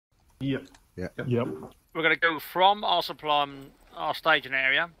Yep. Yeah. Yep. We're going to go from our our staging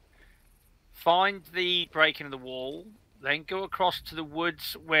area, find the break in the wall, then go across to the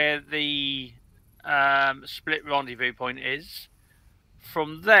woods where the split rendezvous point is.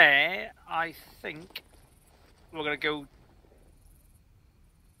 From there, I think we're going to go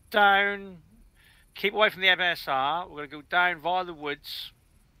down, keep away from the MSR. We're going to go down via the woods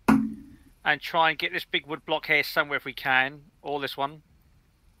and try and get this big wood block here somewhere if we can, or this one.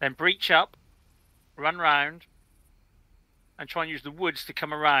 Then breach up, run round, and try and use the woods to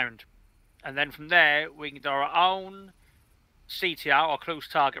come around. And then from there, we can do our own CTR, or close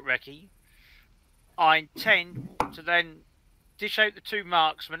target recce. I intend to then dish out the 2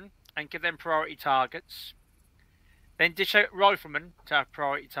 marksmen and give them priority targets. Then dish out riflemen to have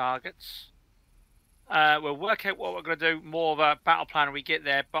priority targets. We'll work out what we're going to do, more of a battle plan when we get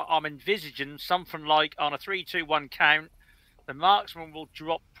there, but I'm envisaging something like on a 3-2-1 count, the marksman will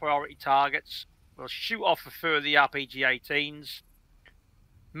drop priority targets, we'll shoot off a few of the RPG-18s,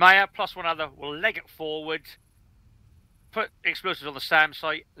 Maya plus one other will leg it forward, put explosives on the SAM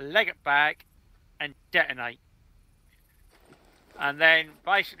site, leg it back, and detonate. And then,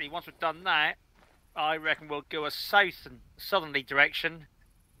 basically, once we've done that, I reckon we'll go a south and southerly direction,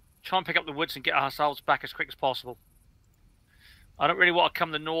 try and pick up the woods and get ourselves back as quick as possible. I don't really want to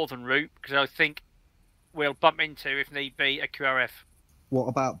come the northern route because I think we'll bump into, if need be, a QRF. What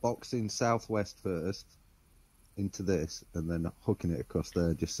about boxing southwest first into this and then hooking it across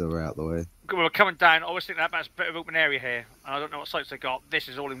there just so we're out the way? We're coming down. I always think that's a bit of open area here. I don't know what sites they got. This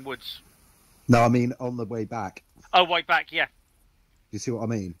is all in woods. No, I mean on the way back. Oh, way back, yeah. You see what I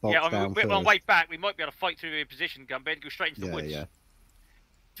mean? Box yeah, down on first. the way back, we might be able to fight through the position, Gunbeard, and go straight into the woods. Yeah.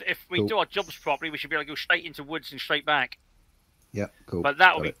 If we do our jobs properly, we should be able to go straight into woods and straight back. Yeah, cool. But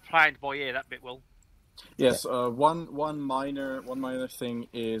that will be planned by ear. That bit will. Yes. One minor thing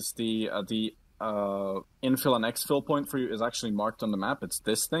is the infill and exfil point for you is actually marked on the map. It's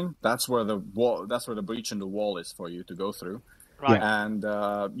this thing. That's where the wall. That's where the breach in the wall is for you to go through. Right. And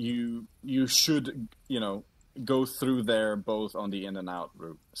you should go through there both on the in and out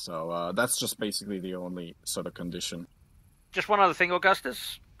route. So that's just basically the only sort of condition. Just one other thing,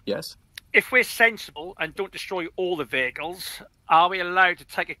 Augustus. Yes. If we're sensible and don't destroy all the vehicles, are we allowed to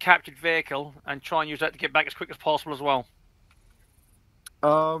take a captured vehicle and try and use that to get back as quick as possible as well?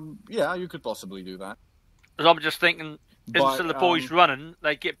 Yeah, you could possibly do that. Because I'm just thinking, instead of the boys running,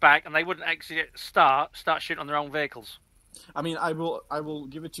 they get back and they wouldn't actually start shooting on their own vehicles. I mean, I will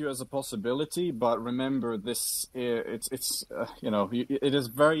give it to you as a possibility, but remember this. It is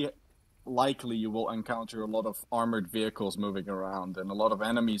very likely you will encounter a lot of armored vehicles moving around and a lot of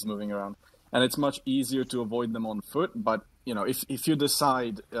enemies moving around, and it's much easier to avoid them on foot. But if you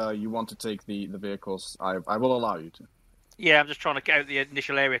decide you want to take the vehicles, I will allow you to. Yeah, I'm just trying to get out the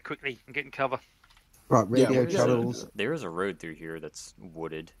initial area quickly and get in cover. Right, radio channels. There is a road through here that's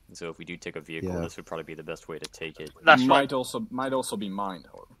wooded, so if we do take a vehicle, this would probably be the best way to take it. That's might also be mined,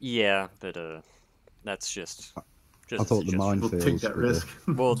 however. Yeah, but that's just I thought the minefield. We'll take that risk.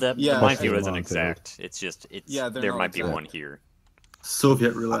 Well, the minefield isn't exact. It's just there might be one here.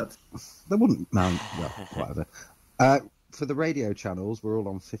 Soviet roulette. They wouldn't mount. Well, whatever. For the radio channels, we're all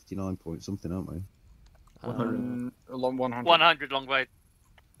on 59 point something, aren't we? 100. 100 long way.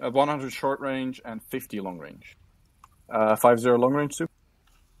 100 short range and 50 long range. 50 long range too.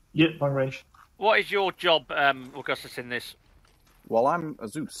 Yeah, long range. What is your job, Augustus, in this? Well, I'm a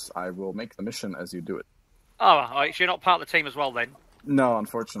Zeus. I will make the mission as you do it. Oh, right, so you're not part of the team as well then? No,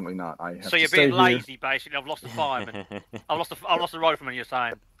 unfortunately not. I have so you're to being stay lazy, basically. I've lost the fireman. I've lost the rifleman. You're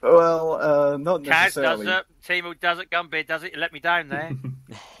saying? Well, not necessarily. Kaz does it. Team who does it. Gunbeard does it. You let me down there.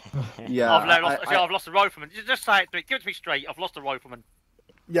 Yeah, I've lost the rifleman. Just say it to me. Give it to me straight. I've lost the rifleman.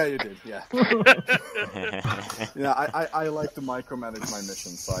 Yeah, you did. Yeah. Yeah, I like to micromanage my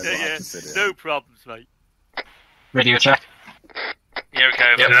mission, so I will have to sit here. No problems, mate. Radio check. Here we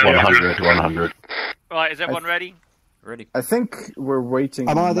go. Yep, 100. Right, is everyone ready? Ready. I think we're waiting.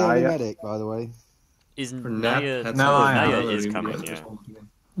 Am I the only Naya. medic, by the way? Isn't Naya? Naya is coming, yeah.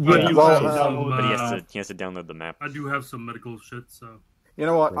 Yeah, But he has to download the map. I do have some medical shit, so. You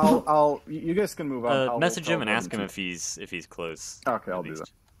know what? You guys can move on. Message him and ask him if he's close. Okay, I'll do that.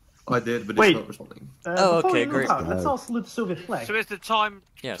 I did, but Wait. it's not responding. Oh, okay, great. Let's all salute the Soviet flag. So is the time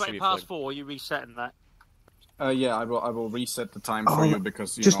Yeah, 20 Soviet past flag. 4? Are you resetting that? Yeah, I will reset the time for you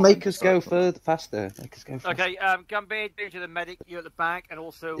because just make us go further, faster. Make us go faster. Okay, Gunbeard, do to the medic, you at the back, and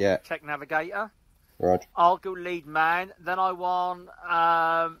also tech navigator. Right. I'll go lead man. Then I want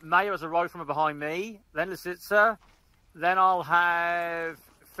Mayor as a rifleman behind me. Then Lisitsa. Then I'll have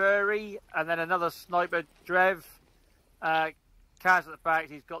Furry, and then another sniper, Drev. Kaz at the back,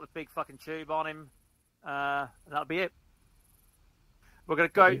 he's got the big fucking tube on him. That'll be it. We're going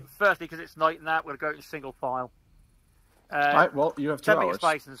to go, firstly, because it's night and that, we're going to go in single file. Alright, well, you have 2 10 hours. minute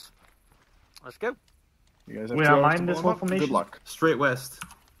spaces. Let's go. You guys have We 2 are hours mine to this warm up. whole formation? Good luck. Straight west.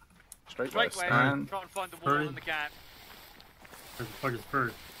 Straight Straight west. west, And try and find the wall Hurry. and the gap. Where the fuck is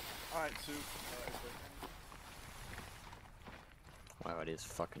Bird? Alright, so Wow, it is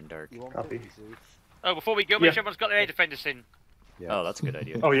fucking dark. You want Copy. me to, Zeus? Oh, before we go, make sure everyone's got their air defenders in. Yeah. Oh, that's a good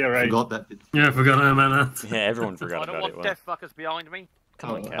idea. Oh yeah, right. Forgot that bit. Yeah, I forgot I'm at that. Yeah, everyone I forgot don't about want it. Wow. death fuckers behind me. Come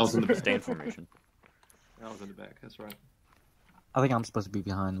on, I was in Cass. the Stay in formation. I was in the back. That's right. I think I'm supposed to be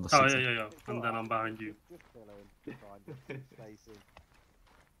behind. Oh, yeah. And then I'm behind you. Just fill in, find spacing.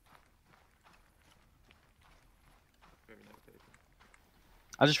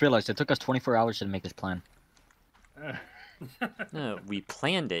 I just realized it took us 24 hours to make this plan. No, we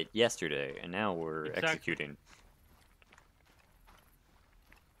planned it yesterday, and now we're Exactly. executing.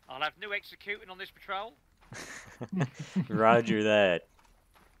 I'll have no executing on this patrol. Roger that.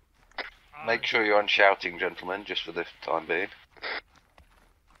 Make sure you're on shouting, gentlemen, just for the time being.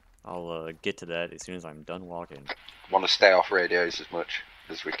 I'll get to that as soon as I'm done walking. Want to stay off radios as much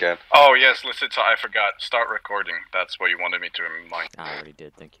as we can. Oh yes, listen, so I forgot. Start recording. That's what you wanted me to remind. I already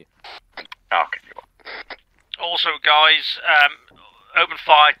did, thank you. Okay. Also, guys, open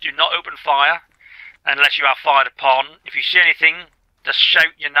fire. Do not open fire unless you are fired upon. If you see anything, just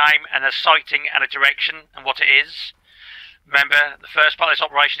shout your name and a sighting and a direction and what it is. Remember, the first part of this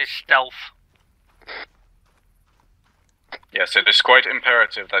operation is stealth. Yes, it is quite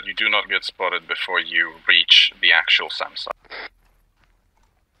imperative that you do not get spotted before you reach the actual SAM site.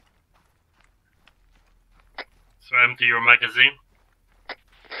 So empty your magazine.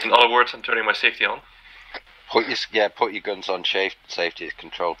 In other words, I'm turning my safety on. Put your guns on. Safety is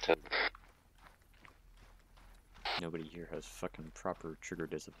controlled too. Nobody here has fucking proper trigger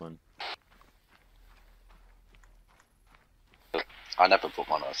discipline. I never put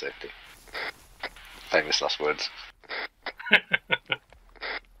mine on safety. Famous last words.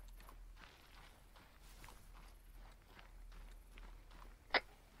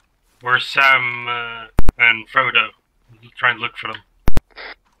 Where's Sam and Frodo? Trying to look for them.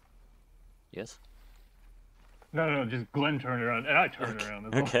 Yes? No, just Glenn turned around, and I turned around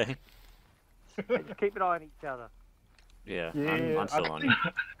as well. Okay. Just keep an eye on each other. Yeah, Yeah, I'm still on it.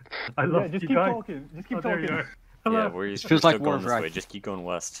 I love just keep talking. Just keep talking. Yeah, we're feels still like war going this way. drive. Just keep going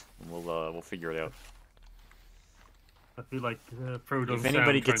west, and we'll figure it out. I feel like Frodo. If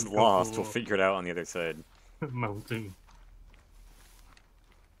anybody gets lost, we'll figure it out on the other side. Mountain.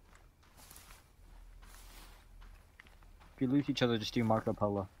 If you lose each other, just do Marco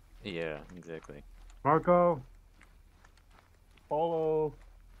Polo. Yeah, exactly. Marco, Polo,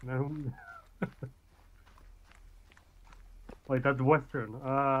 no. Wait, that's Western.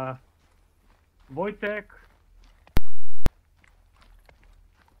 Wojtek.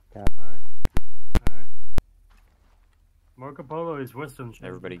 Yeah. Hi. Marco Polo is Western. so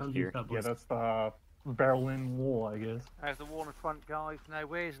Everybody can't here? use that Yeah, West. that's the Berlin Wall, I guess. There's the wall in front, guys. Now,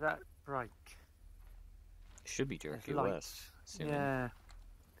 where's that break? Should be directly lights. west. Assuming. Yeah.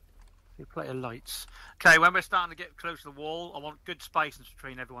 See, plate of lights. Okay, when we're starting to get close to the wall, I want good space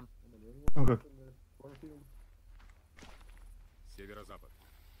between everyone. Okay.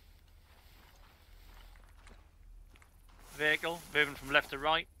 Vehicle moving from left to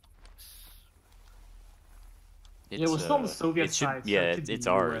right. It's, Yeah, we're still on the Soviet it should, side, so Yeah, it should it's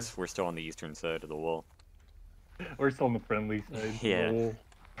be ours. west. We're still on the eastern side of the wall. We're still on the friendly side. Yeah. of the wall.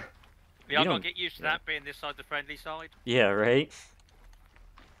 Yeah, I've got don't- to get used to that being this side, the friendly side. Yeah, right?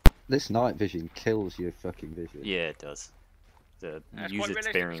 This night vision kills your fucking vision. Yeah, it does. That's Use quite it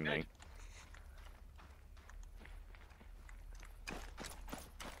realistic, sparingly. it's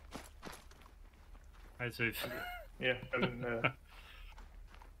I see. Yeah, and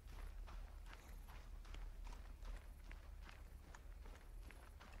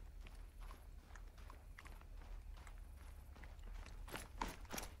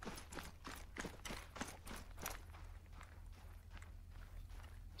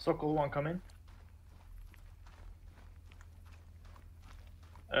Sokol 1 come in.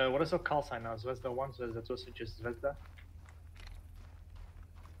 What is our call sign now? Zvezda 1, Zvezda 2, so just Zvezda.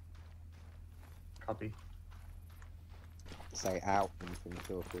 Copy. Say out when you finish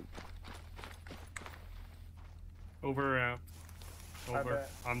talking. Over, over,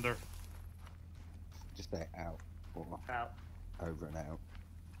 under. Just say out or Out. over and out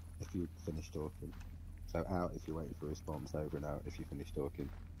if you finish talking. So out if you're waiting for a response, over and out if you finish talking.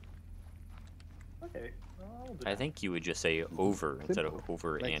 Okay. I'll do I that. think you would just say over instead of Simple.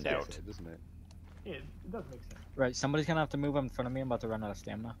 over Makes and sense, out. doesn't it? Yeah, it does make sense. Right, somebody's gonna have to move in front of me. I'm about to run out of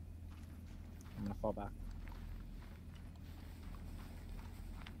stamina. I'm gonna fall back.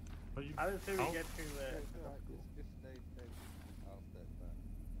 I would say we get to. Just stay. I'll stay back.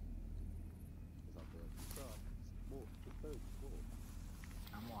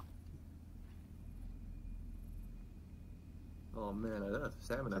 I'm walking. Oh man, I don't have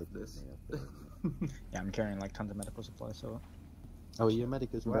stamina after this. Yeah, I'm carrying like tons of medical supplies, so. Oh, you're a medic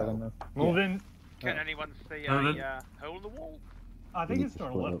as well. Move in. Can anyone see Move in. a hole in the wall? I We think need it's to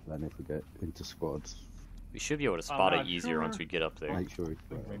starting split left. up then if we get into squads. We should be able to spot it not easier sure. once we get up there. Make sure we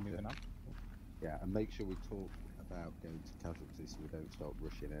We're split up. moving up. Yeah, and make sure we talk about going to casualties so we don't start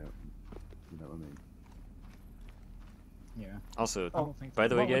rushing out. You know what I mean? Yeah. Also, I don't think by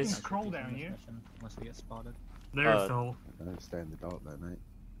the way, Well, we guys, can scroll down here. Unless we get spotted. There's the hole. Don't stay in the dark there, mate.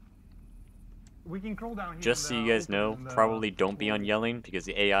 We can crawl down here. just so you guys know, probably don't be on yelling because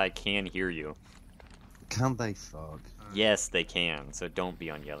the AI can hear you. Can they fog? Yes, they can, so don't be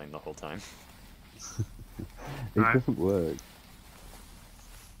on yelling the whole time. It doesn't work.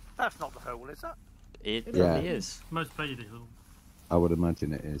 That's not the hole, is that? It Yeah. really is. Most plated hole. I would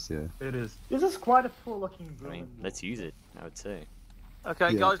imagine it is, yeah. It is. This is quite a cool looking I room. mean, let's use it, I would say.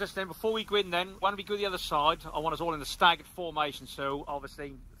 Okay, Yeah. guys, listen, before we go in then, when we go the other side, I want us all in a staggered formation. So,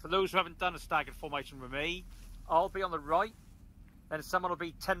 obviously, for those who haven't done a staggered formation with me, I'll be on the right, then someone will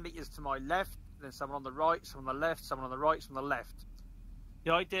be 10 metres to my left, then someone on the right, someone on the left, someone on the right, someone on the left.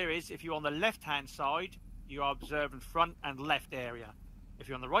 The idea is, if you're on the left-hand side, you are observing front and left area. If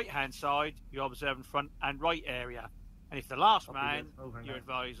you're on the right-hand side, you're observing front and right area. And if the last man, you're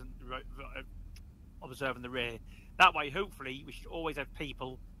advising, observing the rear. That way, hopefully, we should always have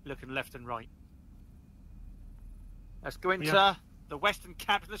people looking left and right. Let's go into the Western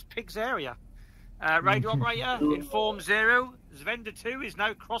Capitalist Pigs area. Radio operator, inform 0. Zvezda 2 is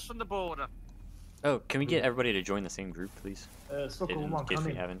now crossing the border. Oh, can we get everybody to join the same group, please? Sokol In 1 case we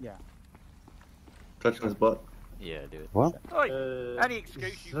coming. haven't. Yeah. Touching his butt. Yeah, do it. What? Oi, any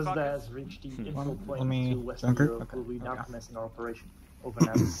excuse, you Zvezda fuckers. has reached the info Let point me to Western junker. Europe. Okay. We'll be now Okay. commencing our operation. Over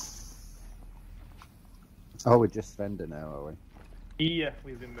now. Oh, we're just Fender now, are we? Yeah,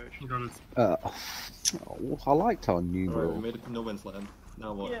 we've been merged. I liked our new Alright, rule. we made it to no man's land.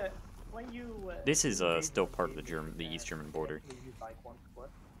 Now what? Yeah, when you. This is still part of the East German border.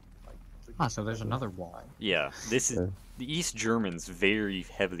 Ah, so there's another wall. Yeah, this is the East Germans very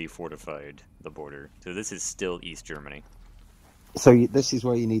heavily fortified the border, so this is still East Germany. So this is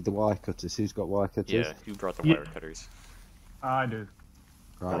where you need the wire cutters. Who's got wire cutters? Yeah, who brought the wire cutters? I do.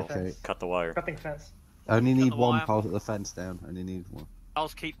 Right, okay. Cut the wire. Cutting fence. Only need the one wire. part of the fence down. Only need one. I'll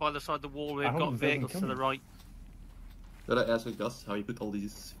keep by the side of the wall. We've I hope got it doesn't vehicles kill to the me. right. Gotta ask Gus how you put all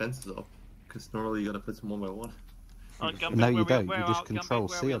these fences up. Because normally you gotta put them one by one. Right, Gumby, No, where you we- don't. where You are- just Gumby, control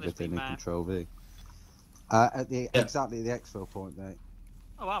where are C we on this everything big and map? control V. At the exactly the exfil point, mate.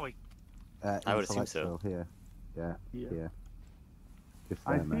 Oh, are we? I would info assume so. exfil, here. Yeah. Yeah. Just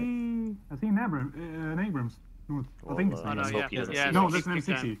I there, mate. see an Abrams. I think it's Well, Oh, no, let's yeah, hope he doesn't yeah, see No, us. that's an Keep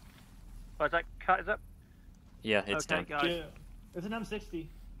down. M60. Oh, is that cut? Is that? Yeah, it's Okay, done. guys. Yeah, it's an M60.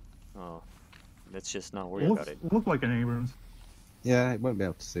 Oh, let's just not worry about it. Look like an Abrams. Yeah, it won't be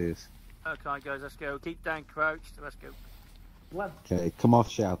able to see us. Okay, guys, let's go. Keep down crouched. Let's go. One. Okay, come off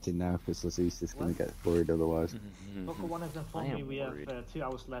shouting now, because Lazeez is going to get worried otherwise. Sokol 1 has informed I am me we have worried. 2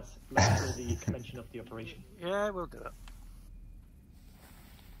 hours left for the commencement of the operation. Yeah, we'll do it.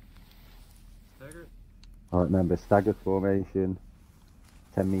 Alright, remember, stagger formation,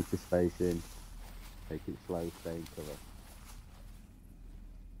 10 meter spacing, take it slow, stay in cover.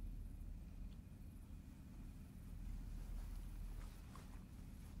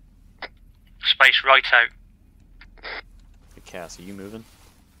 Space right out. Hey, Cass, are you moving?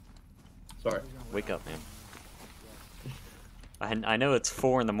 Sorry. Wake up, man. I know it's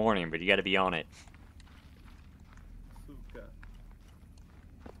 4 in the morning, but you gotta be on it.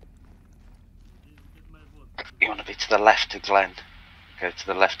 You want to be to the left of Glen. Go to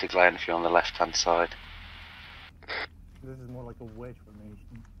the left of Glen if you're on the left hand side. This is more like a wedge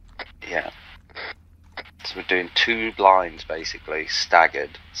formation. Yeah. So we're doing 2 lines basically,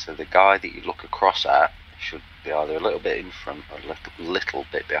 staggered. So the guy that you look across at should be either a little bit in front or a little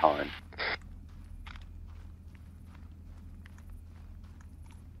bit behind.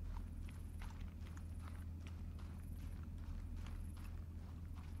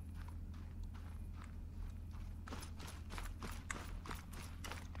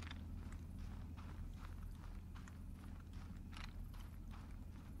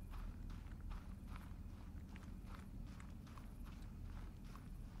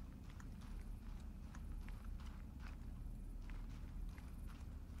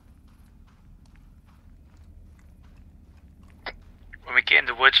 Get in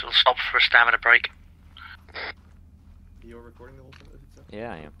the woods, we'll stop for a stamina break. You're recording the whole thing?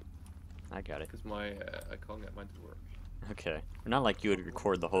 Yeah, I am. I got it. Because my I can't get mine to work. Okay. Not like you would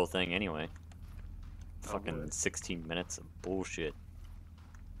record the whole thing anyway. Oh, Fucking would. 16 minutes of bullshit.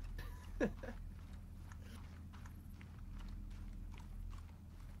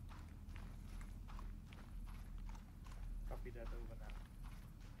 Copy that over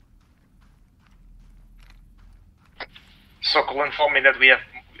now. Sokol informed me that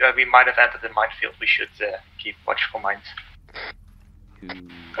we might have entered the minefield. We should keep watch for mines.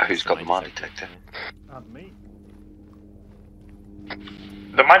 Who's got the mine detector? Not me.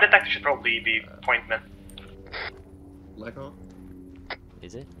 The mine detector should probably be Pointman. Lego?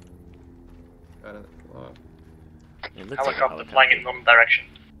 Is it? I don't know. It looks Helicopter like a flying in normal direction.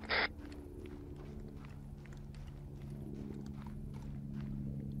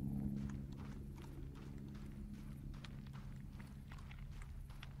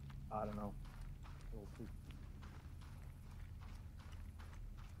 I don't know. We'll see.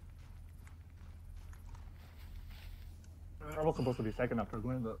 I was supposed to be second after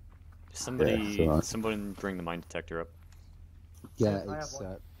Glenn, but Somebody, Yeah, alright. someone bring the mine detector up. Yeah, I have it's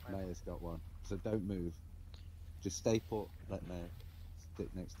one. Mayor's got one. So don't move. Just stay put. Let Mayor stick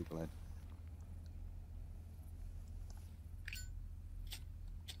next to Glenn.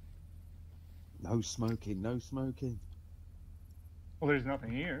 No smoking. No smoking. well, there's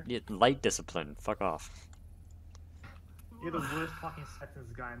nothing here. Yeah, light discipline. Fuck off. You're the worst fucking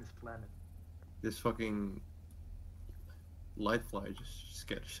sentence guy on this planet. This fucking light fly just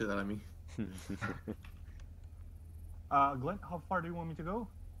scared the shit out of me. Glenn, how far do you want me to go?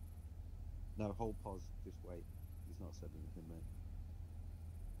 No, hold pause. Just wait. He's not said anything, mate.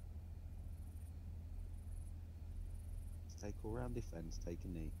 Take all round defense. Take a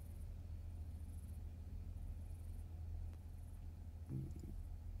knee.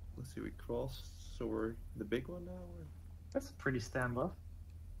 Let's see, we cross, so we're the big one now? Or? That's a pretty standoff.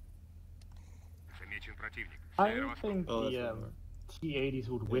 I think Oh, the that's T-80s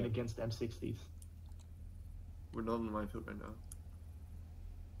would win Yeah. against M60s. We're not in the minefield right now.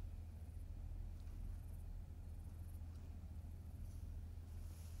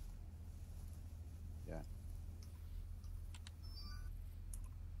 Yeah.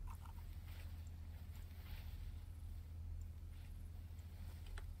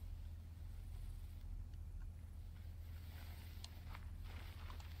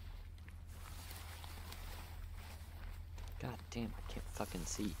 God damn, I can't fucking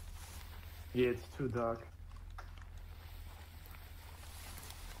see. Yeah, it's too dark.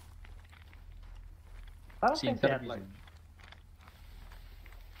 I don't think they had like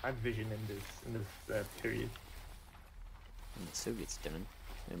night vision in this period. And the Soviets didn't.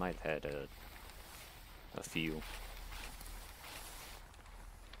 They might have had a few.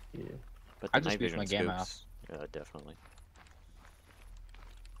 Yeah. But I the just night used vision my gamma scopes, definitely.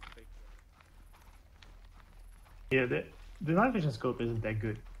 Yeah, the night vision scope isn't that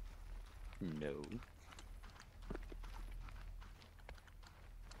good. No.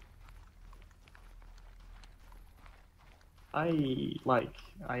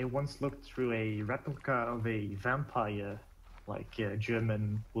 I once looked through a replica of a vampire,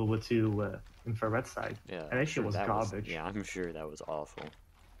 German World War II infrared sight, Yeah, and that shit was garbage. Yeah, I'm sure that was awful.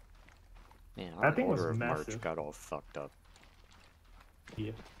 Man, I our think it was order of march massive. got all fucked up.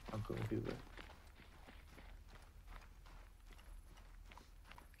 Yeah, I'm going to do that.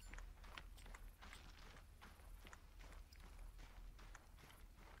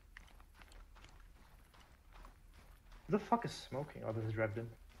 Who the fuck is smoking? Oh, this is Drebden.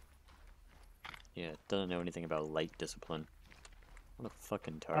 Yeah, doesn't know anything about light discipline. What a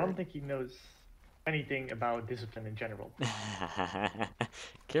fucking I don't tard. think he knows anything about discipline in general.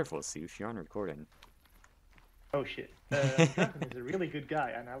 Careful, Soof, you're on recording. Oh shit. Drebden is a really good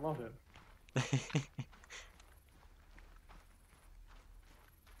guy, and I love him.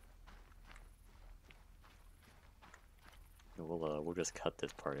 We'll just cut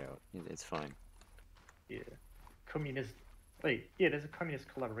this part out. It's fine. Yeah. Communist. Wait, yeah, there's a communist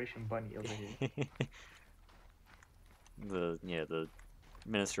collaboration bunny over here. The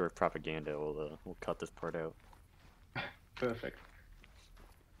Minister of Propaganda will cut this part out. Perfect.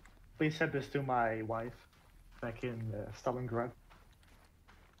 Please send this to my wife back in Stalingrad.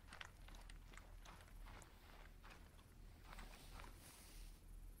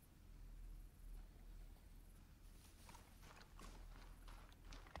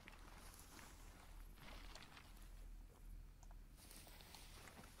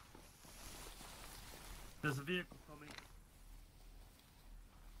 There's a vehicle coming.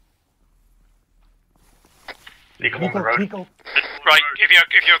 Vehicle on the road. Vehicle. Right, if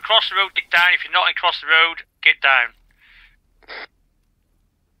you're across the road, get down. If you're not across the road, get down.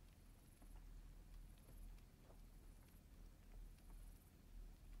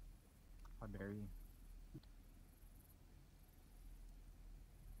 How dare you?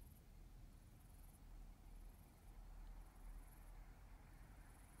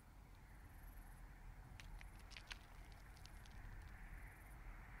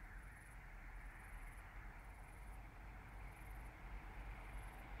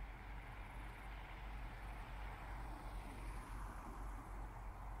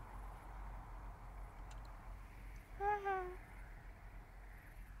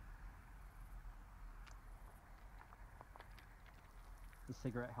 The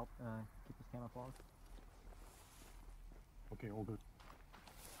cigarette help keep us camouflaged. Okay, all good.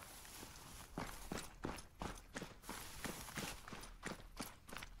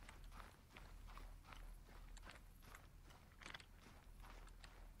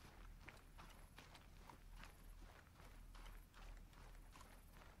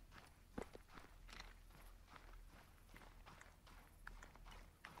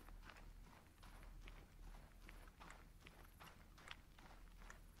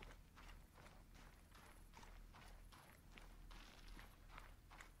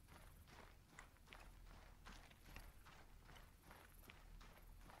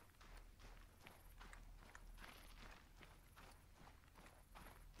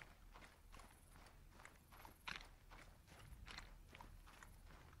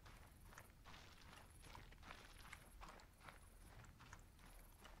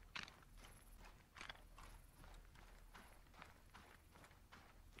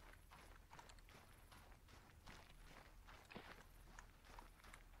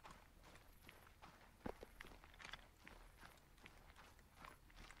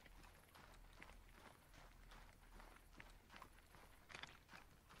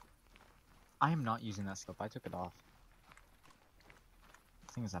 I am not using that scope. I took it off.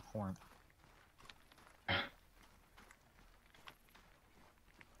 This thing is abhorrent.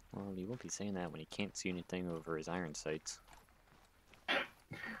 Well, you won't be saying that when he can't see anything over his iron sights.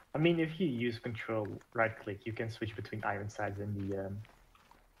 I mean, if you use control right click, you can switch between iron sights and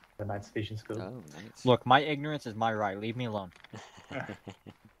the night's vision scope. Oh, nice. Look, my ignorance is my right. Leave me alone.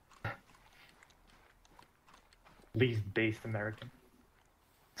 Least based American.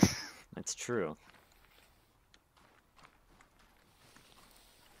 That's true.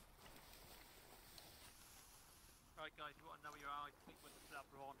 Right, guys, you want to know where you are? I think we're the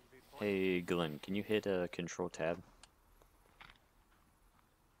upper rendezvous point. Hey, Glenn, can you hit Control Tab?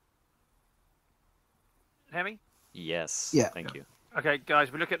 Hear me? Yes. Yeah. Thank you. Okay,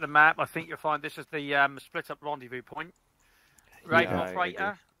 guys, we look at the map. I think you'll find this is the split-up rendezvous point. Radio Yeah,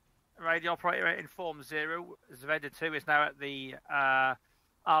 operator. Radio operator informs 0. Zvezda 2 is now at the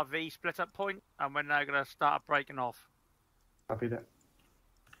RV split-up point, and we're now going to start breaking off. Copy that.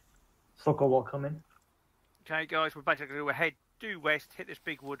 Sokol will come in. Okay, guys, we're basically going to head due west, hit this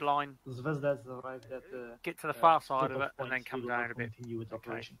big wood line, Zvezda's arrived at the get to the far side of split-off it, and point. then come We will down not a bit. continue with Okay.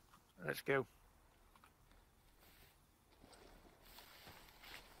 operation. Let's go.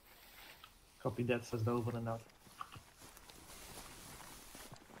 Copy that, says the over and out.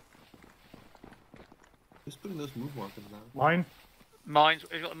 Just putting those move markers down. Mine? Mines,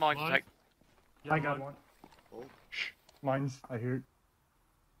 we've got the mines to Mine. take. Yeah, I got mine. one. Oh, Mine's, I hear it.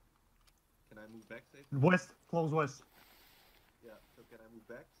 can I move back safely? West, close west. Yeah, so can I move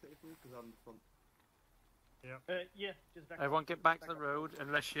back safely? Because I'm from... Yeah, just back. Everyone get back to the road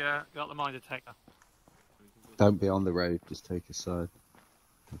unless you got the mine detector. Don't be on the road, just take a side.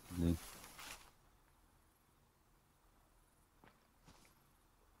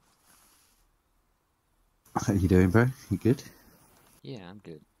 How you doing, bro? You good? Yeah, I'm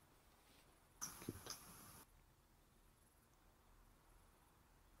good.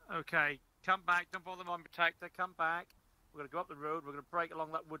 Okay, come back. Don't bother the mine detector. Come back. We're going to go up the road. We're going to break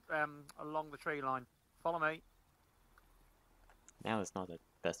along that wood, along the tree line. Follow me. Now is not the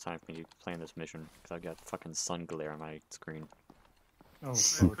best time for me to plan this mission, because I've got fucking sun glare on my screen. Oh,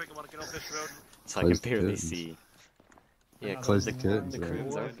 Real quick, I want to get off this road. So I can Close the barely curtains. see. Yeah, Close the the curtains, The right?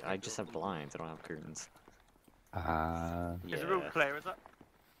 curtains I just have blinds, I don't have curtains. Ah. Is the road clear, is it?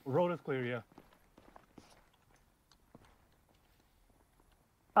 road is clear, yeah.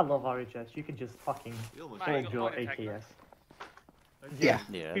 I love RHS. You can just fucking You almost Man, you hold got your mine detector. AKS. Yeah.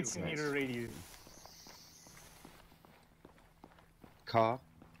 Yeah, that's 50 nice. meter radius. Car.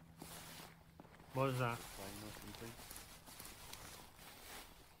 What is that?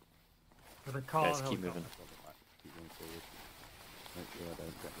 With a car. Guys, keep moving. Keep going forward. Make sure I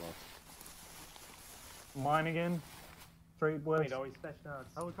don't get lost. Mine again. straight west. Wait, are we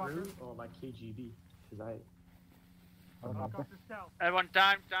special crew or like KGB? Because I. Everyone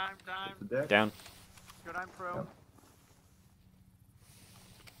down. Down. Go down, pro.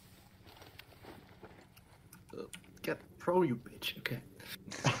 Get pro, you bitch. Okay.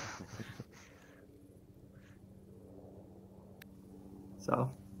 So.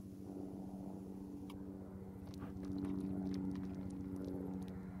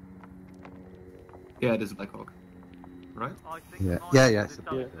 Yeah, it is Black Hawk. Right? Yeah, yeah.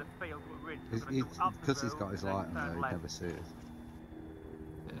 Because he's got his light on there, he'd never see us.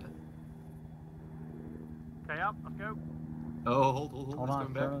 Yeah. Okay, up. Let's go. Oh, hold. Hold It's on,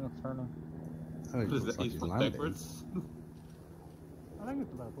 going back. turning. Oh, it What is looks that? like He's he's flipped landing. backwards. I think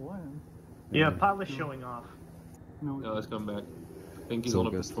it's about to land. Yeah, pilot's showing off. No, it's coming back. I think he's It's on a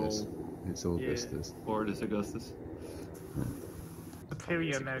Augustus. patrol. It's Augustus. Or it is Augustus.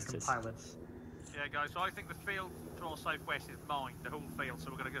 Superior American pilots. Yeah, guys, so I think the field to our southwest is mine, the whole field, so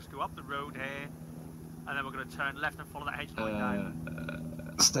we're going to just go up the road here, and then we're going to turn left and follow that hedge line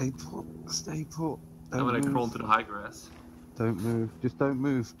down. Stay put. Stay put. I'm Don't gonna crawl move. into the high grass. Don't move. Just don't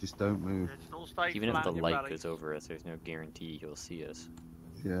move. Just don't move. Yeah, just all stay Even if flat the in your light belly. goes over us, there's no guarantee you'll see us.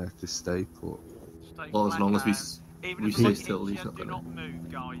 Yeah, just stay put. Stay Well, as flat long as we down. Even we if the light stay still, hits he's you, not do gonna. not move,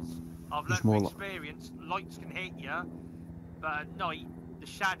 guys. I've He's learned more from like- experience, lights can hit you, but at night, the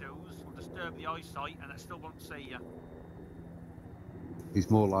shadows will disturb the eyesight, and it still won't see you. He's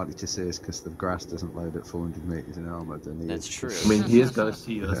more likely to see us because the grass doesn't load at 400 meters in armor than he That's is. true. I mean, he is gonna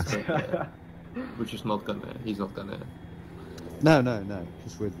see us, but we're just not gonna. He's not gonna. No,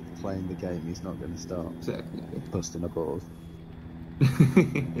 because we're playing the game. He's not going to start Exactly. busting a balls. Yeah,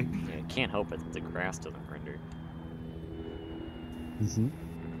 it can't help it that the grass doesn't render. Mm-hmm.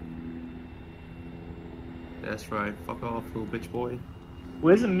 That's right. Fuck off, little bitch boy.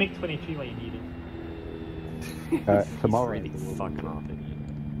 Where's the MiG-23 when you need it? Tomorrow. He's really fucking off at you.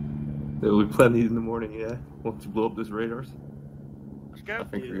 There will be plenty in the morning, yeah. Once you blow up those radars. Let's go. I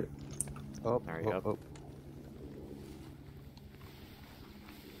think we're good. Up, Alright, up, up.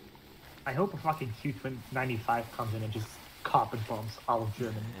 I hope a fucking Q-95 comes in and just carpet bombs all of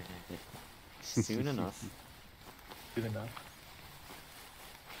Germany. Soon enough. Good enough.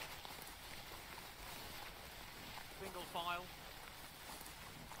 Single file.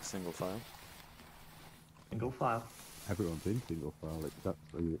 Single file. Single file. Everyone's in single file. It's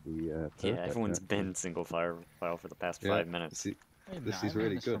absolutely Yeah, perfect, everyone's actually. been single file for the past Yeah, 5 minutes. This is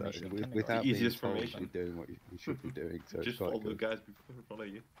really good. Without The easiest being told formation. you're doing what you should be doing. So Just it's quite follow the good. guys in front of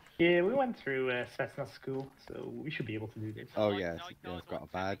you. Yeah, we went through Zvezda school, so we should be able to do this. Oh yeah, I've got a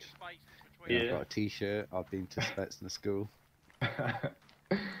badge. Yeah, I've Yeah. got a T-shirt. I've been to Spetsnaz school.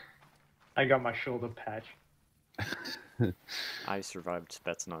 I got my shoulder patch. I survived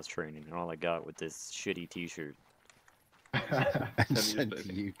Spetsnaz training, and all I got was this shitty T-shirt. And sent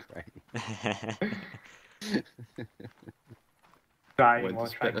to Ukraine. Trying Went or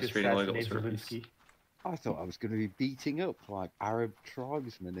to trying to Spetsnaz training like assassinate all surface. Zelensky. I thought I was going to be beating up like Arab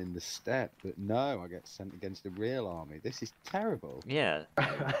tribesmen in the steppe, but no, I get sent against the real army. This is terrible. Yeah,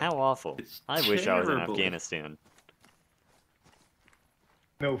 how awful. It's I wish I was in terrible. Afghanistan.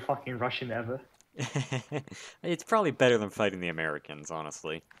 No fucking Russian ever. It's probably better than fighting the Americans,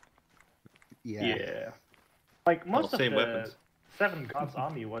 honestly. Yeah. Like most of same the weapons. Seven Gods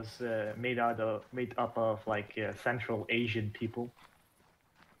army was made up of like Central Asian people.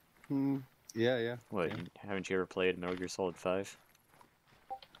 Yeah. What, Yeah. haven't you ever played Metal Gear Solid 5?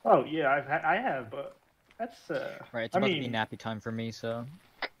 Oh yeah, I have, but that's Right, it's I about mean, to be nappy time for me, so.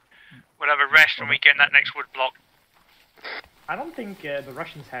 We'll have a rest when we get in that next wood block. I don't think the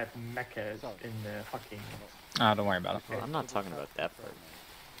Russians had mechas in fucking. Ah, don't worry about it. Well, I'm not talking about that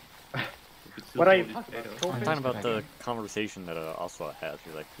part. What I I'm talking about the conversation that Oswald has.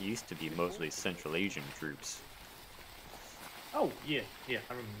 You're like, it used to be mostly Central Asian troops. Oh yeah, I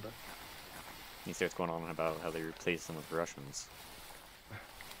remember. He starts going on about how they replaced them with Russians.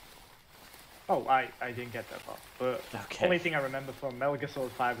 Oh, I didn't get that part. But Okay. only thing I remember from Metal Gear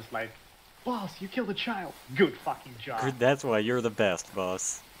Solid 5 is like, boss, you killed a child. Good fucking job. That's why you're the best,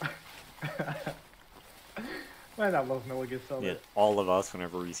 boss. Man, I love Metal Gear Solid. Yeah, all of us,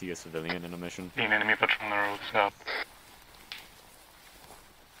 whenever we see a civilian in a mission. An enemy patrol on the road, so.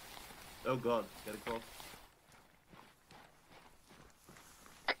 Oh god, get across.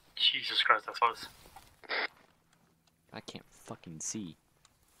 Jesus Christ, that's close. I can't fucking see.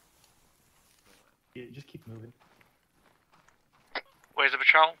 Yeah, just keep moving. Where's the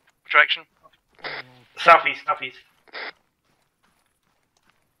patrol? What direction? Southeast.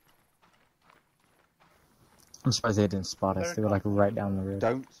 I'm surprised they didn't spot us. They were like right down the road.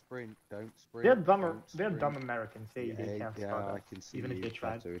 Don't sprint. Don't sprint. They're dumb. don't They're sprint. dumb Americans. They can't spot I us, can see even if you they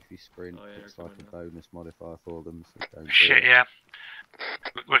tried. better if you sprint. Oh, yeah, it's you're like a coming bonus modifier for them. So don't do Shit, it. yeah.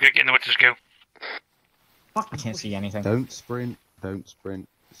 We're gonna get in the woods to go. I can't see anything. Don't sprint. Don't sprint.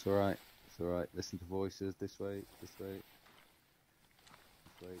 It's alright. It's alright. Listen to voices. This way. This way.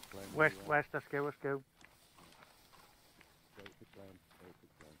 This way. Glenn, West, right. west, let's go, let's go. Go to Glenn. Go to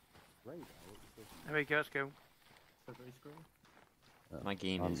Glenn. Radar, what was this? There we go, let's go. My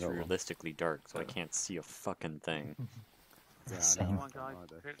game I'm is not one. realistically dark, so I can't see a fucking thing. Yeah, I Same. know. Come on, guys.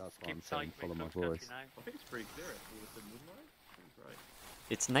 That's why Keep I'm saying tight, follow my we're close voice. country now. I think it's pretty clear actually with the moonlight. Seems right.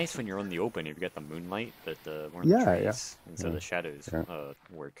 It's nice when you're on the open if you get the moonlight, but we're in Yeah, the yeah. trees, and so Yeah. the shadows Yeah.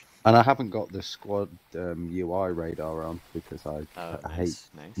 work. And I haven't got the squad UI radar on because I hate Nice,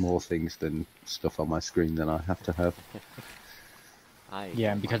 nice. more things than stuff on my screen than I have to have.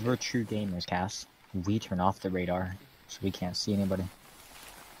 Yeah, and because we're true gamers, Cass, we turn off the radar, so we can't see anybody.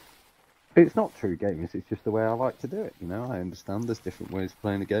 It's not true gamers, it's just the way I like to do it, you know. I understand there's different ways of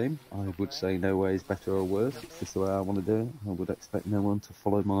playing a game. I would say no way is better or worse, it's just the way I want to do it. I would expect no one to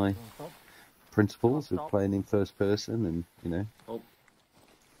follow my principles of playing in first person and, you know.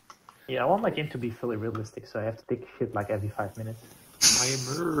 Yeah, I want my game to be fully realistic, so I have to take shit like every 5 minutes. My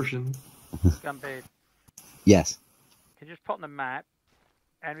immersion. Gambit, Yes. can you just put on the map,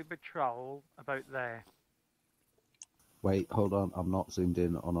 enemy patrol about there. Wait, hold on, I'm not zoomed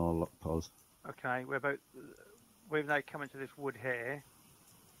in on our lock pause. Okay, we've now come into this wood here.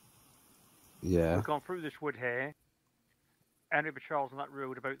 Yeah. We've gone through this wood here. Enemy patrols on that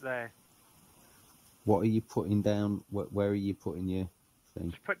road about there. What are you putting down? Where are you putting your thing?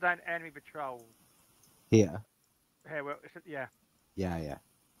 Just put down enemy patrol. Here? Here, well, is it, yeah, Yeah.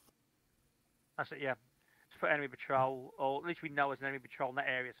 that's it, yeah. Just put enemy patrol, or at least we know there's an enemy patrol in that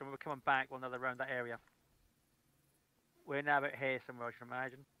area, so when we're coming back, we'll know they're around that area. We're now about here somewhere, I should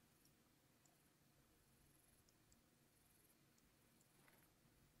imagine.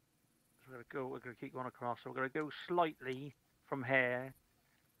 So we're gonna keep going across, so we're gonna go slightly from here.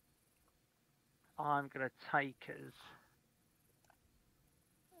 I'm gonna take us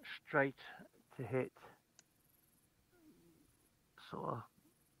straight to hit sort of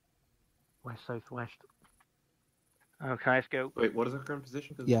west southwest. Okay, let's go. Wait, what is our current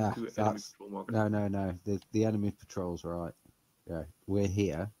position? 'Cause Yeah, there's two enemy that's... patrol markers. No. The enemy patrol's right. Yeah, we're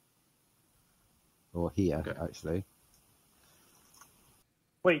here. Or here, actually.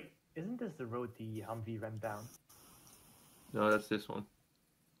 Wait, isn't this the road the Humvee ran down? No, that's this one.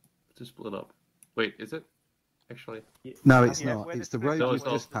 It's just split up. Wait, is it? Actually. No, it's Yeah, not. where It's the the road No, we've it's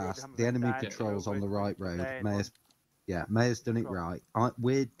not. just passed. The enemy patrol's on the right road. Mayor's done it right.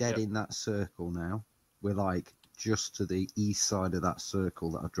 We're dead in that circle now. We're like just to the east side of that circle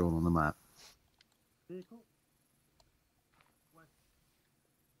that I've drawn on the map.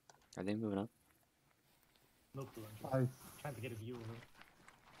 Are they moving up? No clue. I'm just trying to get a view of it.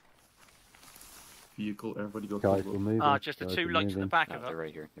 Vehicle, everybody go Guys, to we're moving. Just the Guys, two we're lights at the moving. back of it. They're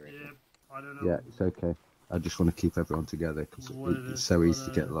right here. They're right here. I don't know. Yeah, it's okay. I just want to keep everyone together because it's so easy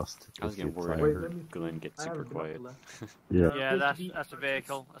to get lost. I was if getting you're worried. I playing. heard Glenn get super quiet. Yeah. Yeah, that's a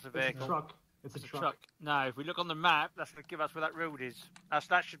vehicle. That's a vehicle. It's It's a truck. No, if we look on the map, that's going to give us where that road is.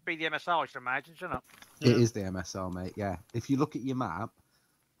 That should be the MSR, I should imagine, shouldn't it? It is the MSR, mate. Yeah. If you look at your map,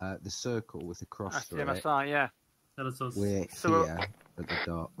 the circle with the cross That's the through it, MSR, yeah. we're So here at the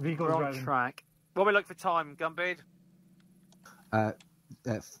dot. We're on track. What we look for time, Gunbeard?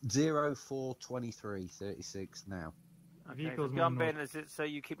 04:23:36 now. Okay, so Gunbeard, is it so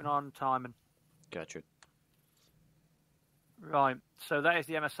you keep an eye on timing? Gotcha. Right, so that is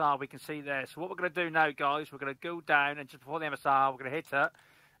the MSR we can see there. So what we're going to do now, guys, we're going to go down, and just before the MSR, we're going to hit it,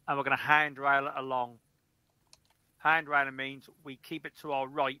 and we're going to handrail it along. Handrailing means we keep it to our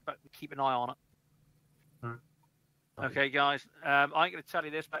right, but we keep an eye on it. Okay, guys, I ain't going to tell you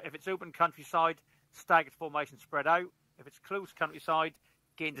this, but if it's open countryside, staggered formation spread out. If it's close countryside,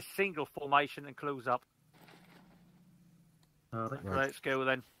 get into single formation and close up. Let's go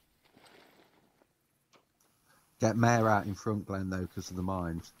then. Get Mayor out in front, Glenn, though, because of the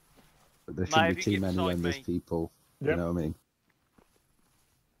mines. But there Mate, shouldn't if be you too get many beside when there's me. people. Yep. You know what I mean?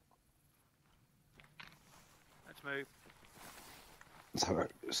 Let's move. So,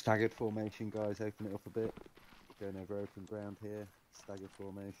 staggered formation, guys, open it up a bit. Going over open ground here. Staggered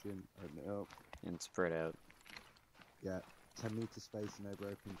formation, open it up. And spread out. Yeah, 10 meter spacing over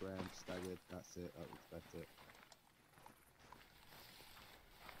open ground, staggered. That's it, I expect it.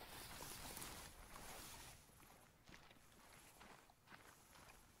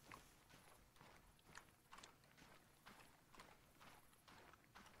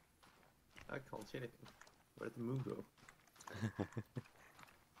 I can't see anything. Where did the moon go?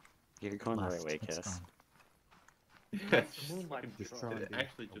 You're going the right Left, way, it's Cass. gone. The moon might be Just gone. try and It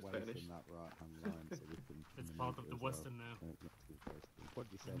actually just away vanished. from that right-hand line so we can It's part of the manoeuvre as well. Western now. Don't get too close to it. What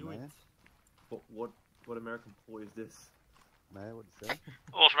did you say, I knew Mayor? it. But what American ploy is this? Mayor, what did you say?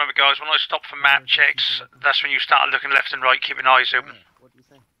 Also remember, guys, when I stop for map checks, that's when you start looking left and right, keeping eyes open. Mayor, what did you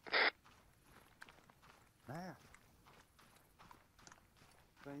say? Mayor!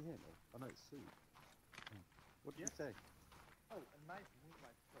 Can you hear me? I know it's Sue. What did you say? Oh, a nice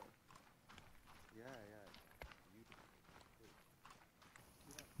moonlight show. Yeah.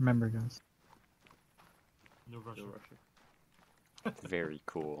 Remember, guys. No Russia. No Russia. Very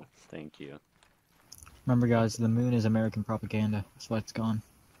cool. Thank you. Remember, guys, the moon is American propaganda. That's why it's gone.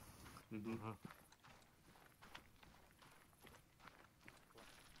 Mm-hmm.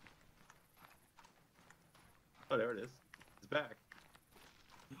 Oh, there it is. It's back.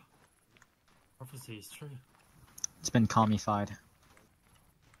 Prophecy is true. It's been commified.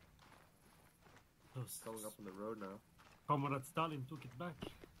 It's going up on the road now. Comrade Stalin took it back.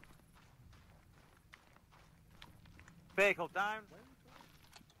 Vehicle down.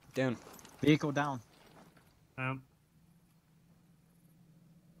 Down. Vehicle down.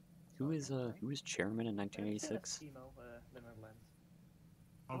 Who is chairman in 1986?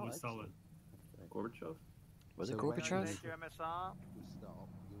 Probably Stalin. Gorbachev? Was it So Gorbachev? when Your MSR. we stop,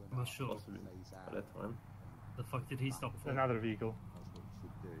 you and I'm not I sure. Possibly. phase At out. that time. The fuck did he stop for? Another vehicle. That's what we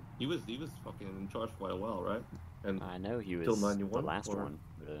should do. He was fucking in charge for quite a while, right? And I know he was Till the 91, last or- one.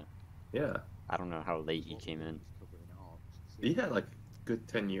 But, yeah, I don't know how late he came in. he had like good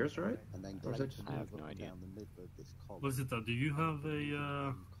 10 years, right? And then Or is that just I have move no up and idea. down the middle of this column. Was it though? Do you have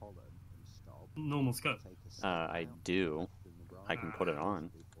a Column and stop. normal scope? Take a step I out do. in the right. I can put it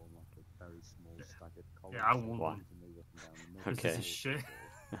on. We form like a very small staggered column, Yeah, I so want we one. can move up and down the middle. Okay. This is shit.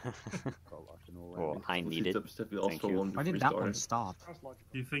 Got like an all-round Well, I need it. Also Thank you. one Why did before that we one started. stop?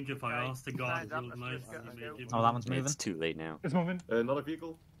 Do you think if I asked the guy Stand up, real let's nice, just get he this may give Oh, me- that one's moving. It's too late now. It's moving. Another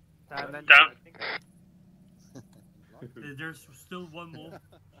vehicle? Down then. Down. There's still one more.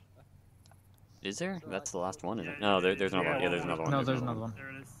 Is there? That's the last one, isn't it? No, there's another one. Yeah, there's another one. No, there's another one. There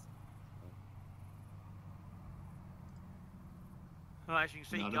it is. Well, as you can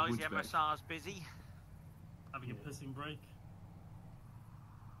see, Another guys, the bunch MSR's busy. Having a pissing break.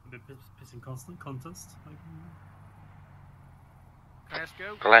 A bit pissing contest. Okay, let's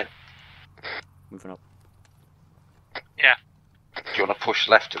go. Glenn, Moving up. Yeah. do you want to push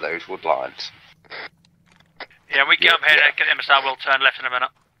left to those wood lines? Yeah, we get Yeah, up here, yeah. get the MSR, we'll turn left in a minute.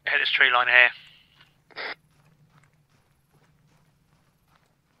 Hit this tree line here.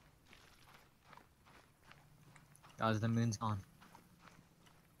 Guys, the moon's gone.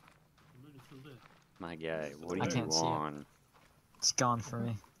 The moon is still there. My guy, what do I you can't see it. want? It's gone for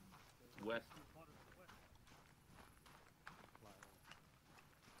me. West.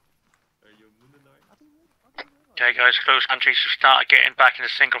 Are you Moonlight? Okay, guys, close country, so start getting back in a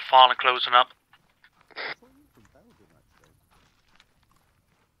single file and closing up. I thought you were from Belgium, actually.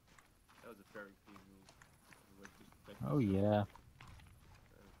 That was a very clean move. It was just Oh, yeah.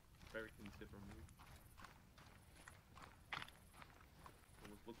 very considerate move.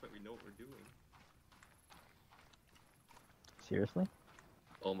 Almost looks like we know what we're doing. Seriously?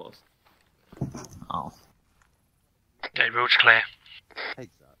 Almost. Oh. Okay, road's clear.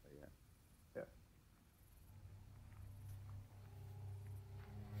 Exactly, yeah.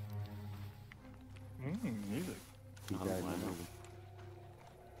 Music. Keep Oh, going, wow. man, moving.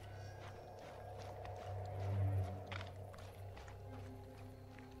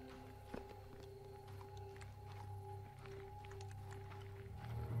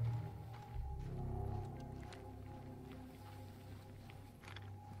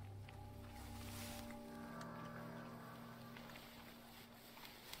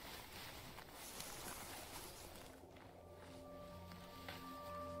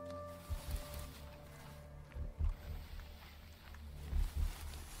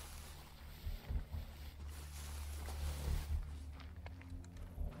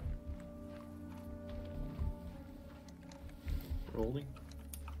 Rolling.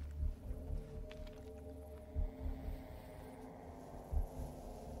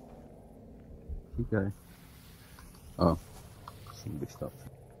 Keep going. Oh. Somebody stopped.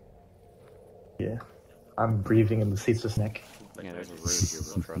 Yeah. I'm breathing in the Caesar's neck. Yeah, there's a road here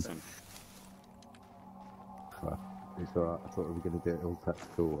we're crossing. Fuck. It's alright, I thought we were going to do it all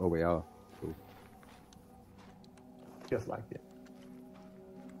tactical. Oh, we are. Cool. Just like it.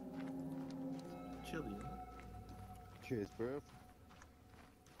 Chilly. Cheers, bro.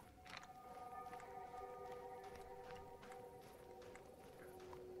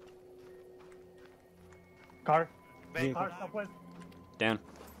 Car. Vehicle. Car, southwest. Down.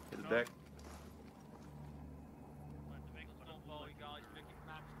 Hit the deck. The vehicle's gone by, guys. Look at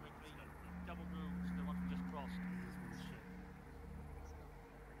maps quickly. Double rooms, the one we just crossed.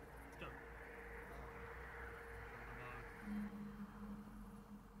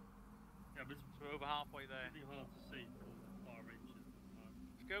 Yeah, but it's So we're over halfway there. pretty hard to see from far reaches.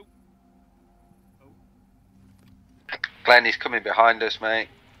 Let's go. Glenn, he's coming behind us, mate.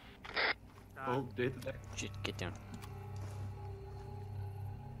 Oh, they hit the deck. Shit, get down.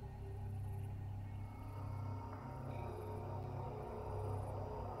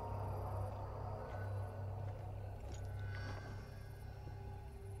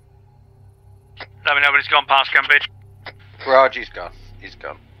 Let me know when it's gone past Cambridge. Raj, he's gone. He's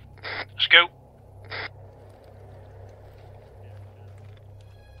gone. Let's go.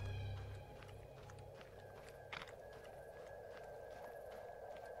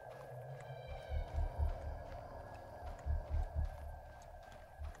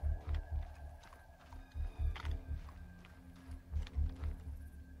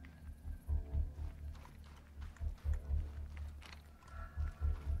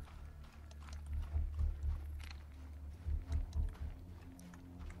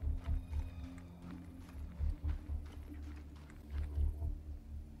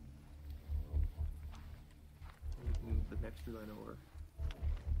 The next two I know are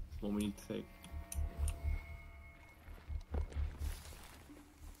one we need to take.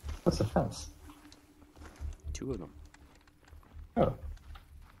 What's the fence? 2 of them. Oh.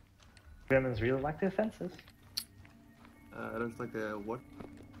 Germans really like their fences. There's like a what?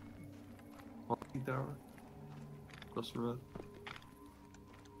 Hunting tower? Across the road.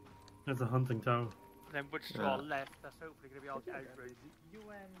 There's a hunting tower. Then which to our left, that's hopefully going to be our outroad. You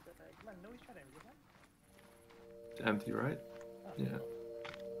and Glenn know each other, isn't it? It's empty, right? Yeah.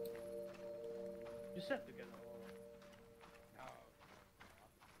 You said together.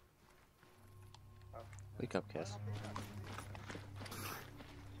 Wake up, Cass.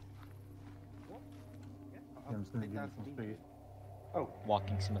 I'm just gonna give you some space. Oh,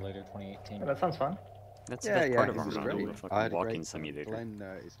 Walking Simulator 2018. yeah, that sounds fun. That's the best part of this is Arma, great. the I fucking had a walking great simulator. Glenn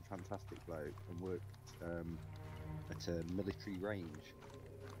is a fantastic bloke and worked at a military range.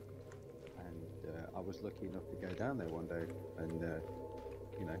 And I was lucky enough to go down there one day and,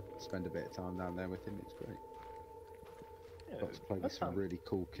 you know, spend a bit of time down there with him. It's great. Got to play with some really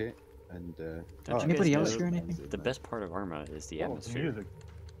cool kit. And Don't you anybody guys else know hear anything? The best part of Arma is the atmosphere. Music.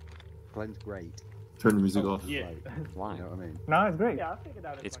 Glenn's great. Turn the music off. Yeah. Why? You know what I mean? No, it's great. Yeah, I figured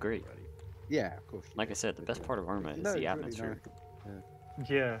out It's great. Yeah, of course. Like I said, the best part of Arma is No, the it's really atmosphere. nice.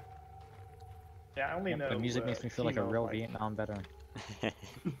 Yeah. Yeah, I only know. The music makes me feel like a Tino, real Vietnam veteran.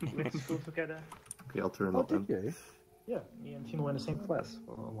 We went to school together. Okay, I'll turn it Oh, off did then. you? Yeah, me and Tino were in the same class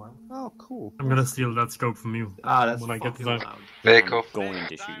for a while. Oh, cool. I'm gonna steal that scope from you. Ah, that's when I get to fucking that. loud. Vehicle. I'm going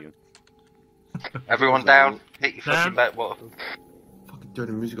to shoot you. Everyone down. Hit your Down. fucking back wall. Fucking turn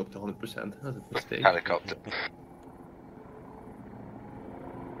the music up to 100%. That's a mistake. Helicopter.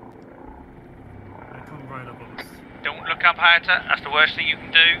 I come right up on us. Don't look up, Hayata. That's the worst thing you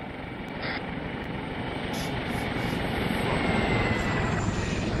can do.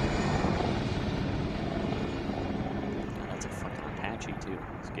 God, that's a fucking Apache too.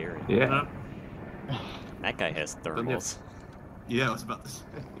 Scary. Yeah. That guy has thermals. Yeah, I was about to say.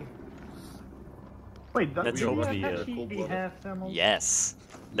 Wait, Let's do hope we the, actually have thermals? Yes.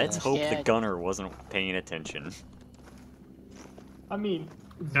 Let's hope the gunner wasn't paying attention. I mean,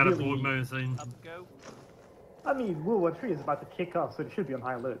 it's Got a really, board magazine. Go. I mean, World War III is about to kick off, so it should be on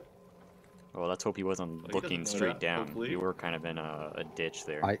high alert. Well, let's hope he wasn't he looking doesn't know straight that, down. hopefully. We were kind of in a ditch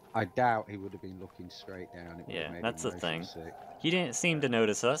there. I doubt he would have been looking straight down. It would have Yeah, made that's him the thing. motion sick. He didn't seem to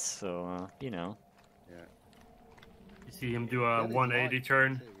notice us, so, you know. Yeah. You see him do a 180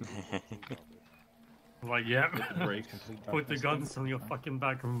 turn. Like, yeah. Break. Put the guns on your fucking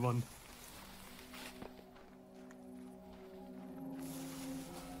back and run.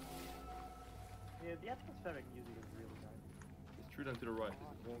 Yeah, the atmospheric music is really nice. It's true down to the right. Is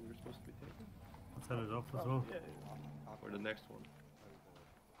it the one we're supposed to be taking? Let's set it up as well. Or the next one?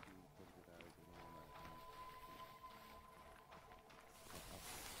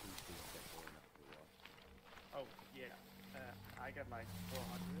 Oh, yeah. I got like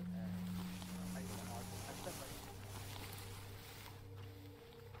 400 and I spent like...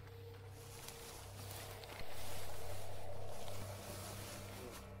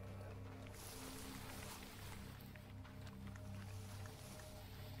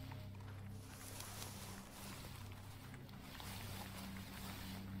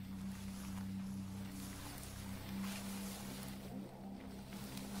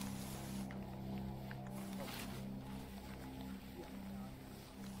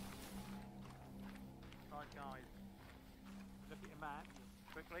 guys, look at your map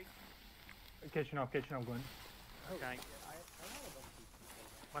quickly. Catching up, Glenn. Okay.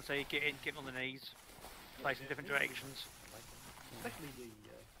 Once you get in, get on the knees, face in different directions. Especially the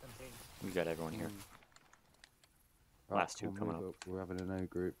campaigns. We got everyone here. Last two coming up. We're having an O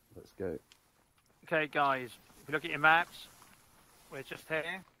group. Let's go. Okay, guys, if you look at your maps, we're just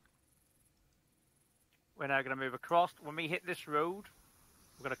here. We're now going to move across. When we hit this road,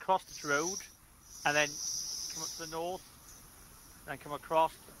 we're going to cross this road, and then come up to the north, then come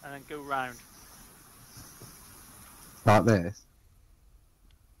across, and then go round. Like this?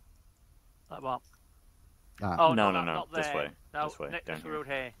 Like what? Ah. Oh, no, not this there. way. No, This way, down this here. road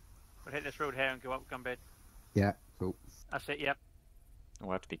here. We'll hit this road here and go up Gumbid. Yeah, cool. That's it, yep.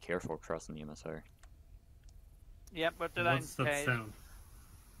 We'll have to be careful crossing the MSR. Yep, we'll do that What's that in sound?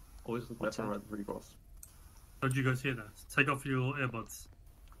 Always look left and right before you cross. How did you guys hear that? Take off your earbuds.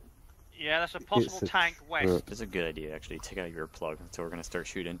 Yeah, that's a possible It's a- tank west. It's a good idea, actually. Take out your plug, so we're going to start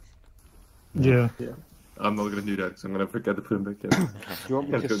shooting. Yeah. I'm not gonna do that because I'm gonna forget to put him back in. Do you want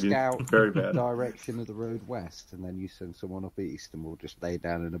me That's to gonna be scout very the bad. direction of the road west, and then you send someone up east, and we'll just lay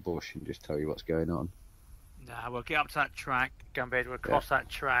down in a bush and just tell you what's going on? Nah, we'll get up to that track, Gumbid, we'll cross that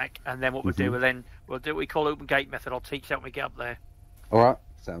track, and then what we'll do, we'll do what we call open gate method. I'll teach you when we get up there. Alright,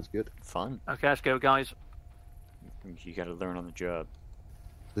 sounds good. Fun. Okay, let's go, guys. You got to learn on the job.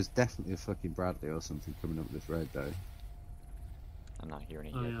 There's definitely a fucking Bradley or something coming up this road, though. I'm not hearing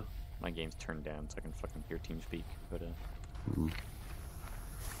it Oh, yet. yeah. My game's turned down, so I can fucking hear TeamSpeak. But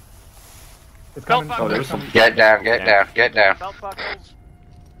It's Belt coming. buckles. there's some- Get down, get down, get down. Belt buckles.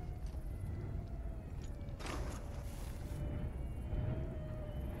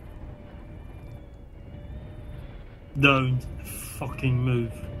 Don't fucking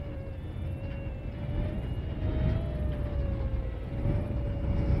move.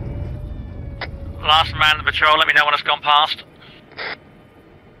 Last man in the patrol, let me know when it's gone past.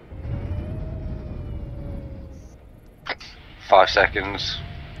 Five seconds.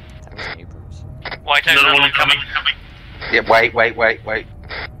 that was Abrams. White Another one coming. Yeah, wait.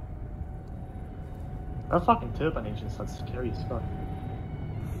 Our fucking turbine engines are scary as fuck.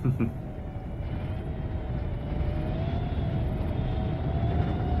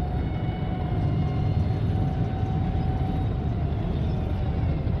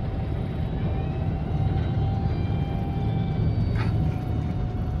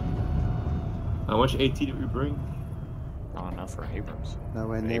 How much AT did we bring? Not enough for Abrams.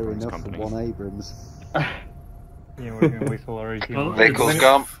 Nowhere near Abrams enough company. for one Abrams. Yeah, we're gonna waste all our AT. Well, Vehicle's it's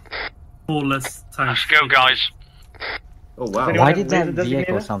gone. 4 less tanks. Let's go, guys. Oh wow. Anyone Why have did that laser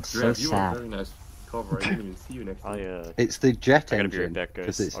vehicle designator? sound so Grant, you were sad? very nice cover. I didn't even see you next time. It's the jet I gotta be engine. right back, 'cause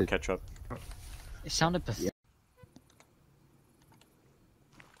guys. it's I'll a- catch up. It sounded pathetic.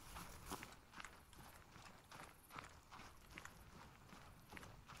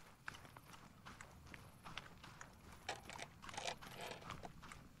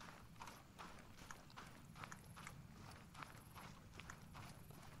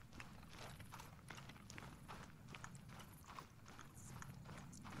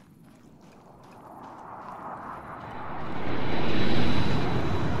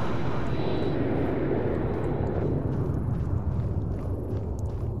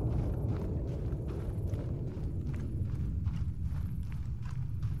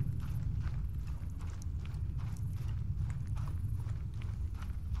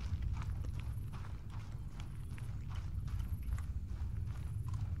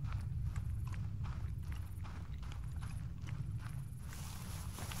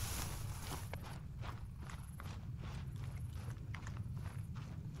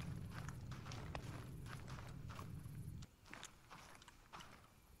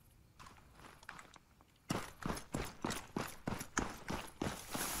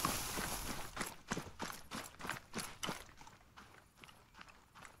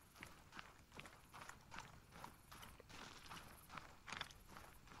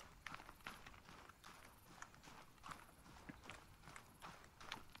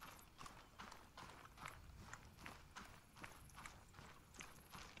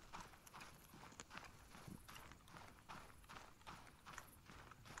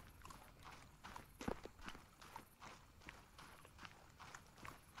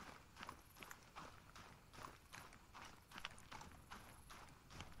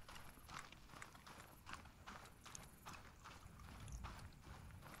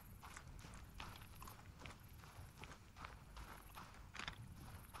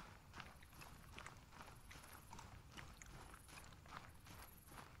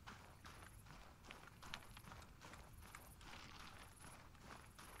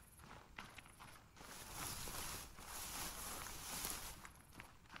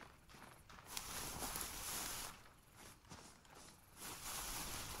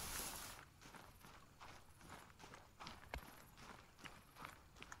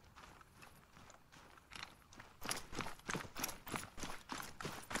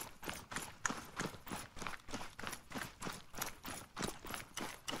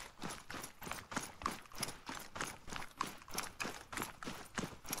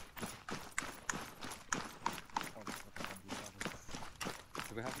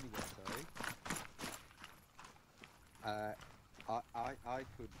 Do we have any what, sorry? I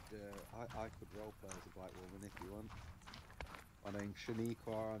could roleplay as a black woman if you want. My name's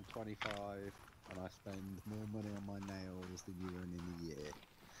Shaniqua, I'm 25, and I spend more money on my nails than you earn in a year.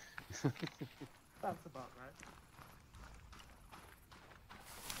 That's about right.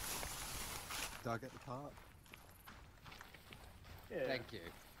 Do I get the part? Yeah. Thank you.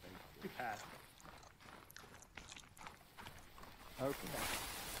 You passed. Okay.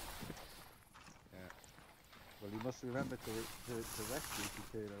 Yeah. Well, you must remember to rescue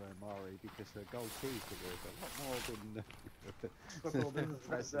Kikula Omari because her gold teeth are worth a lot more than. Well, this is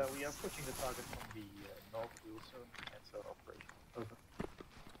zvezda. We are pushing the target from the north. We will soon answer operation. Over.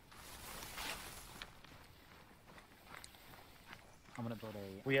 I'm gonna build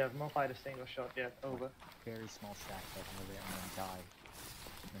a. We have not fired a single shot yet. Over. Very small stack so I can move it and then die.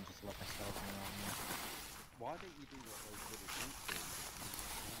 And then just let myself in around me. Why don't you do what those little drinks do?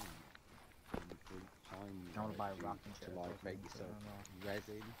 I want to buy a rocking chair to like make yourself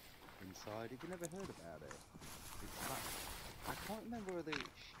resin inside. Have you never heard about it? It's like, I can't remember whether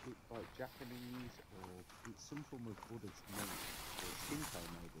it's like Japanese or it's some form of Buddhist monk or Shinto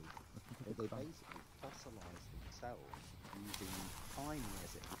maybe. But they basically fossilize themselves using pine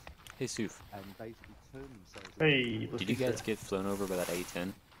resin. Hey, Suf. And basically turn themselves. Hey, did you guys get flown over by that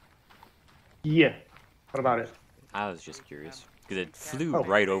A-10? Yeah. What about it? I was just curious. Because it flew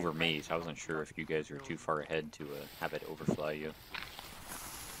right over me, so I wasn't sure if you guys were too far ahead to have it overfly you.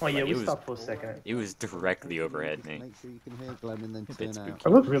 Oh yeah, we stopped for a second. It was directly overhead me. Make sure you can hear Glenn and then turn out. It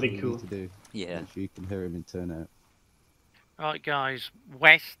looked really cool. To do. Yeah. Make sure you can hear him and turn out. Right, guys.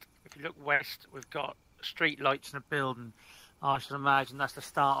 West. If you look west, we've got street lights in a building. I should imagine that's the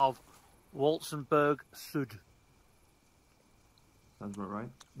start of Walzenberg Sud. Sounds about right.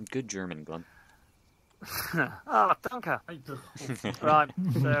 Good German, Glenn. Oh, danke. Right,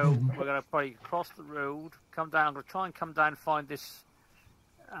 so we're going to probably cross the road, come down, we're going to try and come down, find this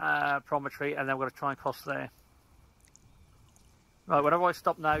promontory, and then we're going to try and cross there. Right, whenever I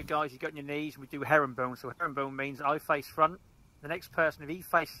stop now, guys, you get on your knees, and we do herringbone. So herringbone means I face front, the next person, if he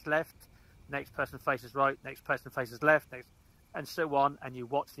faces left, the next person faces right, next person faces left, and so on, and you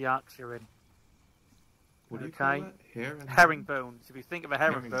watch the arcs you're in. What do you call that? Herringbone. So if you think of a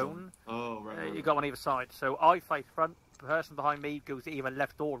herringbone, oh, right. you got one either side. So I face front, the person behind me goes to either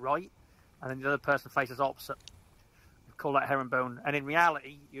left or right, and then the other person faces opposite. We call that herringbone. And in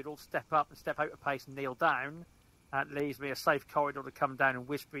reality, you'd all step up and step out of pace and kneel down. That leaves me a safe corridor to come down and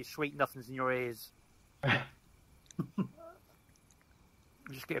whisper sweet nothings in your ears.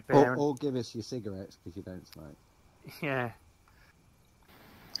 Just get a beer. Or give us your cigarettes because you don't smoke. Yeah.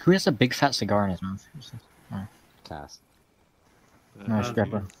 Who has a big fat cigar in his mouth? Oh. Cass. No,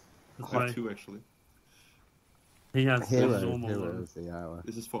 stripper. I have two actually. He has hero normal. Of the hour.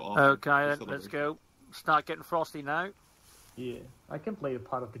 This is for all. Okay, let's go. Start getting frosty now. Yeah, I can play a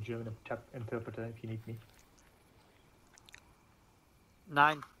part of the German interpreter if you need me.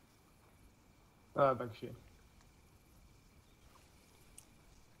 9. Thank you.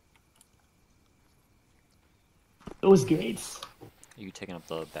 Those gates. Are you taking up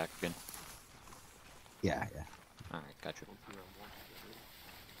the back again? Yeah. Alright, gotcha.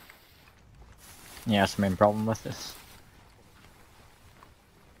 Yeah, that's the main problem with this.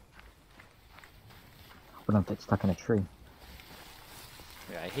 We don't get stuck in a tree.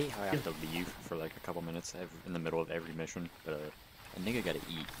 Yeah, I hate how I have to leave for like a couple minutes in the middle of every mission, but a nigga gotta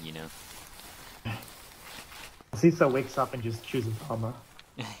eat, you know? Cisa wakes up and just chooses armor.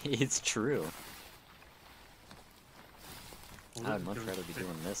 It's true. I'd much rather be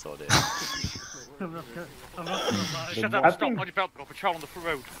doing this all day. I'm not shut up, stop, on your belt, go patrol on the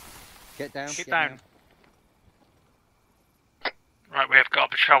road. Get down. Get down. Right, we have got a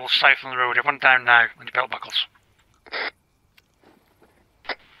patrol safe on the road. Everyone down now, on your belt buckles.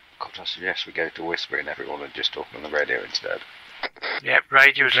 Could I suggest we go to whispering everyone and just talk on the radio instead? Yep,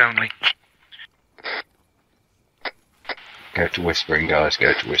 radios only. Go to whispering, guys,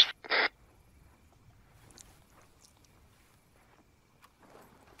 go to whispering.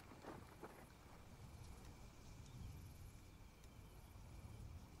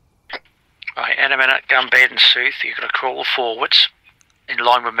 Right, in a minute, Gambade and Sooth, you're going to crawl forwards, in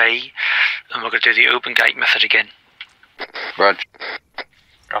line with me, and we're going to do the open gate method again. Raj.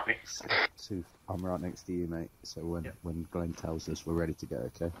 Copy. Sooth, I'm right next to you, mate. So when Glenn tells us, we're ready to go,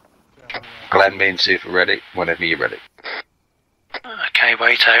 okay? Glenn, me and Sooth are ready, whenever you're ready. Okay,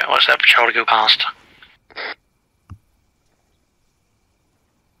 wait out. Watch that patrol to go past.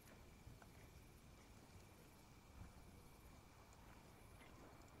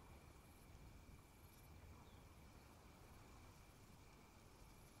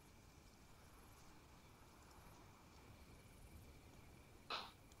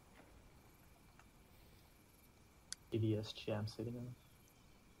 EDS chair I'm sitting in.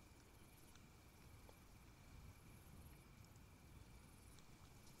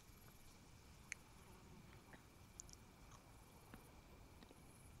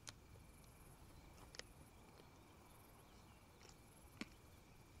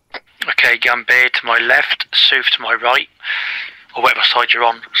 Okay, Gambit to my left, Sooth to my right, or whatever side you're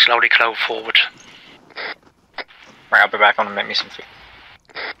on, slowly clove forward. Right, I'll be back on and make me some food.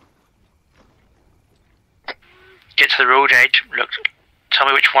 Get to the road edge, look, tell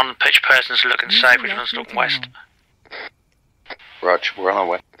me which person's looking safe, which one's looking west. Roger, we're on our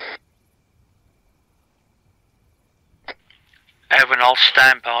way. Everyone else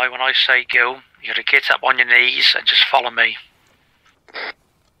stand by. When I say go, you gotta get up on your knees and just follow me.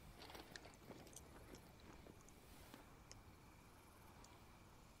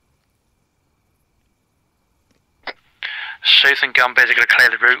 Sooth and Gumbed are going to clear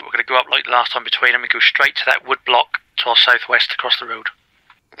the route. We're going to go up like last time between them and go straight to that wood block to our southwest across the road.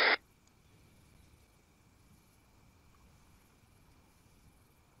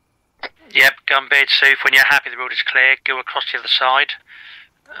 Yep, Gumbed, Sooth, when you're happy the road is clear, go across to the other side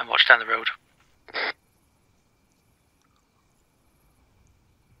and watch down the road.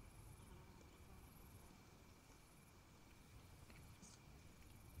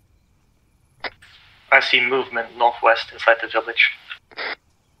 I see movement northwest inside the village.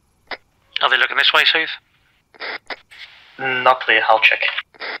 Are they looking this way, Sooth? Not clear, I'll check.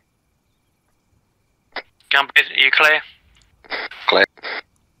 Gumbed, are you clear? Clear.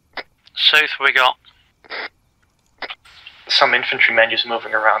 Sooth, what we got? Some infantrymen just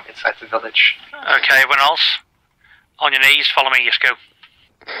moving around inside the village. Okay, everyone else? On your knees, follow me, let's go.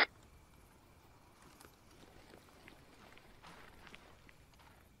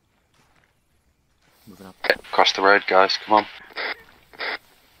 Moving up. Across the road, guys, come on.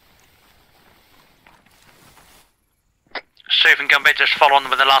 Sooth and Gumbed, just follow on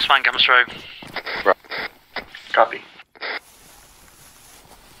when the last man comes through. Right. Copy.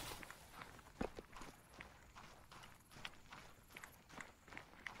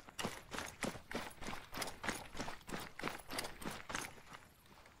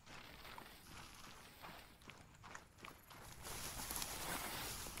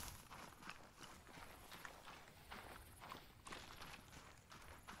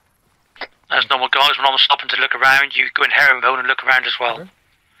 As normal guys, when I'm stopping to look around, you go in herringbone and look around as well.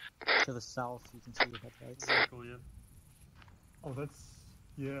 To the south, you can see the headlights. Oh, that's...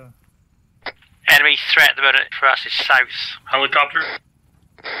 yeah. Enemy threat at the minute for us is south. Helicopter?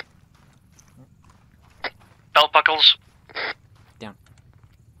 Belt buckles. Down.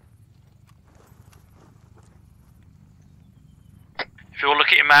 If you all look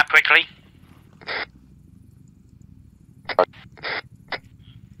at your map quickly.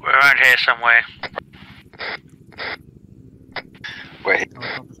 We're around here somewhere. Wait.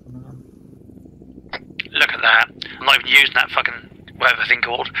 Look at that. I'm not even using that fucking whatever thing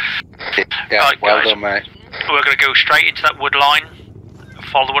called. Yeah, right, well guys, done, mate. We're going to go straight into that wood line,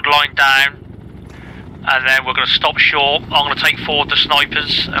 follow the wood line down, and then we're going to stop short. I'm going to take forward the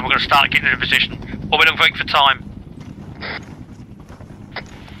snipers, and we're going to start getting into position. What are we looking for time?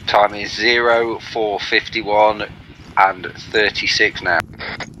 Time is 04:51 and 36 now.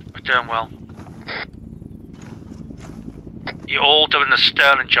 We're doing well. You're all doing the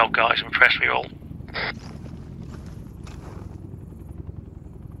sterling job, guys. I'm impressed with you all.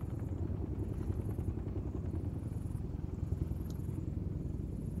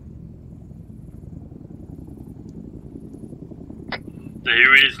 The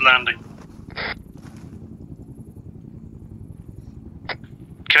Huey is landing.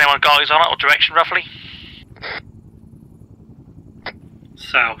 Can anyone guys on it or direction roughly?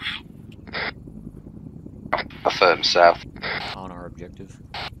 South. Affirm south. On our objective.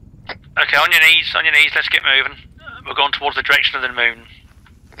 Okay, on your knees, let's get moving. We're going towards the direction of the moon.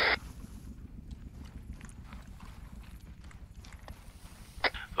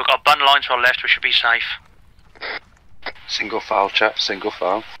 We've got a bun line to our left, we should be safe. Single file, chap, single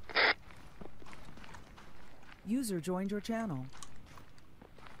file. User joined your channel.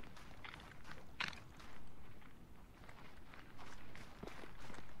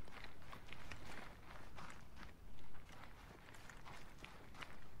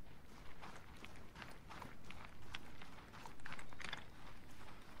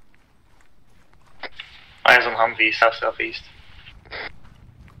 Eyes on Humvee, south-southeast.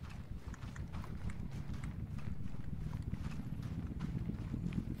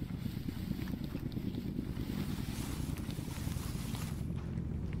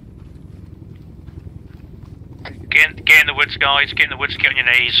 Get in the woods, guys. Get in the woods, get on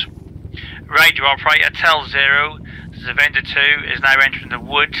your knees. Radio operator, tell Zero Zvezda 2 is now entering the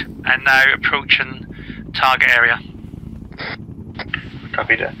wood and now approaching target area.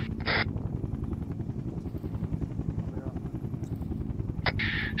 Copy that.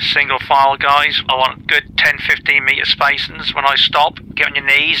 Single file, guys. I want good 10-15 metre spacings. When I stop, get on your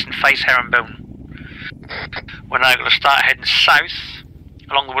knees and face herringbone. We're now going to start heading south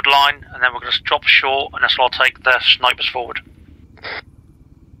along the wood line, and then we're going to drop short, and that's where I'll take the snipers forward.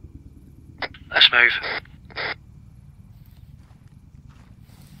 Let's move.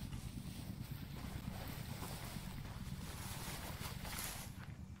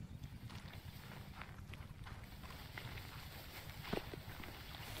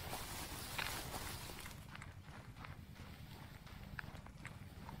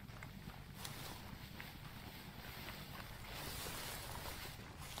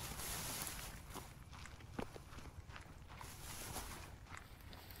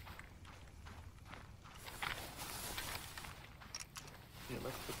 Yeah,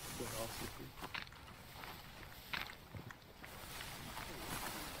 let's put the RCP.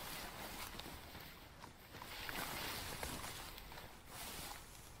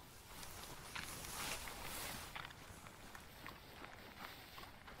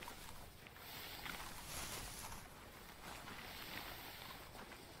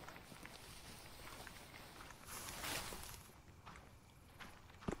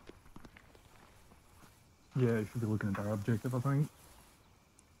 Yeah, you should be looking at our objective, I think.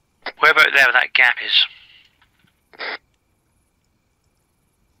 Where about there where that gap is?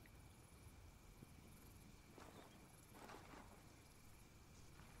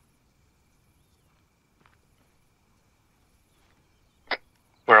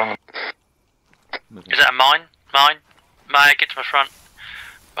 We're on Is that a mine? Mine? Maya, get to my front.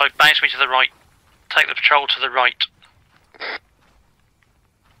 Right, bounce me to the right. Take the patrol to the right.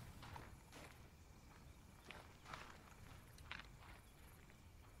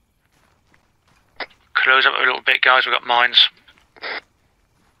 Close up a little bit, guys. We've got mines.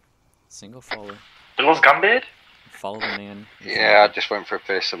 Single follow. The lost gun bed? Follow the man. Yeah, I just went for a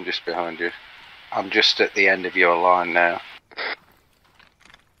piss. I'm just behind you. I'm just at the end of your line now.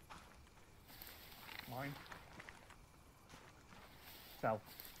 Mine. South.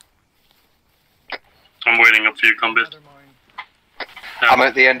 I'm waiting up for you, combat. I'm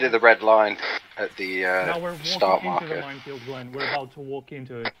at the end of the red line at the Now we're start walking into the marker. minefield, Glenn. We're about to walk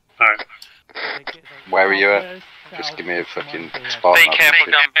into it. Alright. Where are you at? Just give me a fucking spot. Be and I'll careful,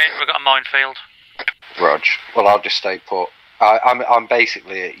 push it. gunbait. We've got a minefield. Rog. Well, I'll just stay put. I'm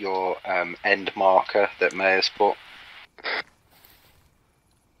basically at your end marker that Mayor's put.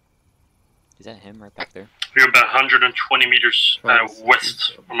 Is that him right back there? We're about 120 meters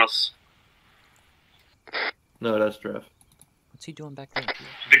west from us. No, that's Trev. What's he doing back there?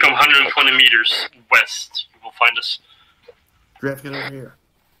 Become 120 meters west. You will find us. Trev, get over here.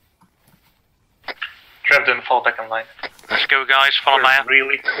 Trev didn't fall back in line. Let's go, guys. Follow We're Maya.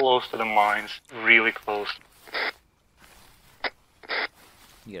 really close to the mines. Really close.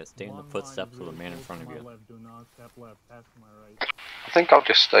 You gotta stay in the footsteps of the man in front of you. Do not step left, pass to my right. I think I'll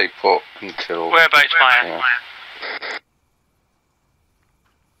just stay put until. Whereabouts, Maya? Yeah.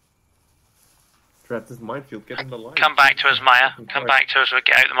 Trev, this minefield, get in the line. Come back to us, Maya. Come back to us. We'll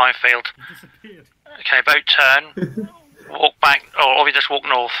get out the minefield. Okay, about turn. Walk back, or we just walk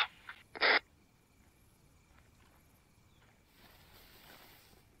north.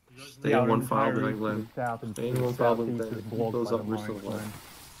 Stay in one file behind Glenn. Stay in one file behind Glenn. Keep those up, we're still alive.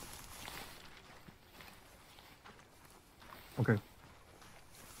 Okay.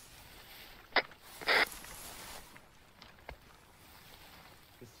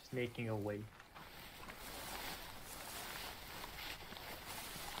 It's making a way.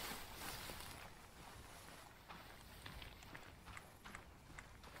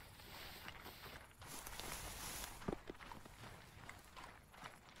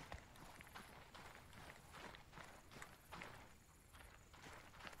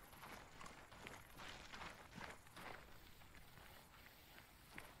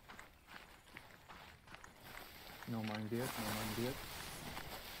 No mind yet, no mind yet.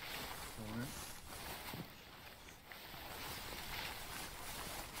 Alright.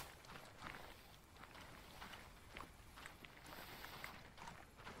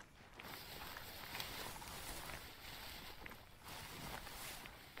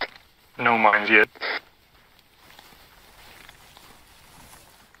 No mines yet.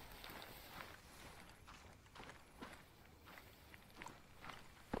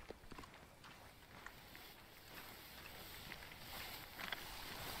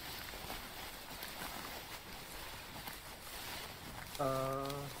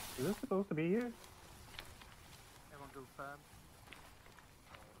 Is this supposed to be here? Everyone go confirm.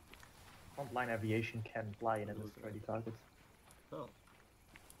 Frontline aviation can fly in and destroy the targets. Oh.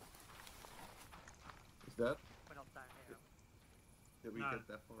 Is that? We're not down here. Did we No. get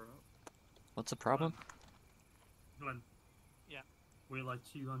that far out? What's the problem? Glenn. Yeah. We're like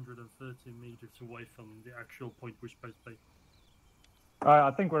 230 meters away from the actual point we're supposed to be.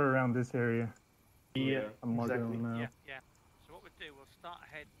 I think we're around this area. Yeah, I'm marking exactly. on now. Yeah. So what we'll do, we'll start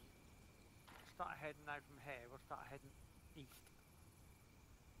heading now from here. We'll start heading east.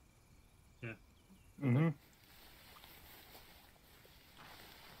 Yeah. Mm-hmm.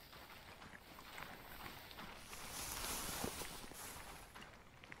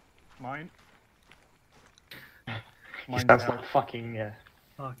 Mine. He sounds like fucking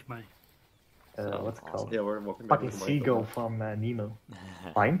Fuck me. what's it called? Yeah, we're walking back. Fucking seagull from Nemo.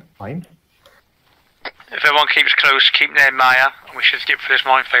 Fine. If everyone keeps close, keep near Maya, and we should skip for this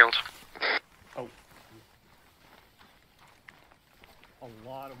minefield. Oh. A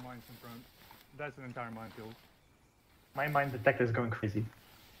lot of mines in front. That's an entire minefield. My mine detector is going crazy.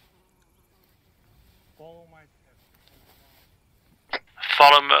 Follow my steps.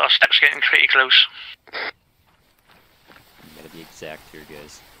 Follow our steps getting pretty close. You gotta be exact here,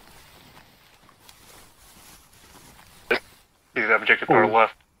 guys. See the objective to our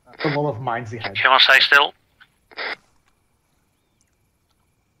left. A lot of mines ahead. Come on, stay still.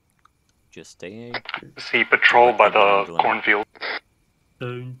 Just stay. See patrol by the Glenn. cornfield.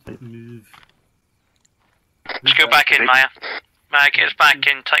 Don't move. Let's go back in, Maya. Maya, get us back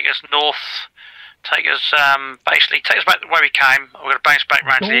in, take us north, take us, basically, take us back where we came. We're going to bounce back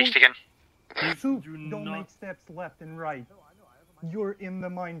round to the east again. Soup, don't make steps left and right. You're in the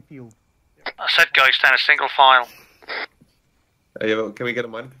minefield. I said, guys, stand a single file. Yeah, can we get a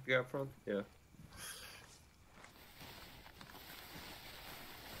mine picker up front? Yeah.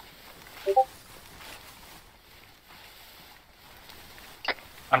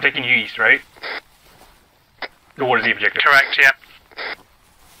 I'm taking you east, right? Towards the objective. Correct, yeah.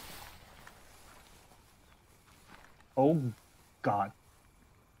 Oh, God.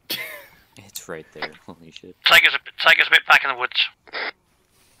 It's right there. Holy shit. Take us a bit back in the woods.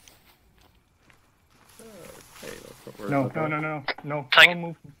 Okay, let's not worry No, about that. no. Take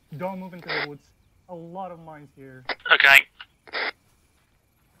Don't move into the woods. A lot of mines here. Okay.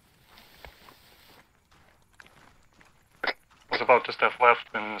 Was about to step left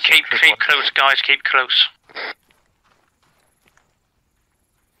and Keep close, guys, keep close.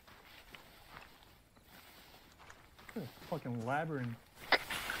 Fucking labyrinth.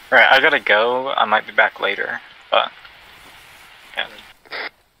 Right, I gotta go. I might be back later, but yeah.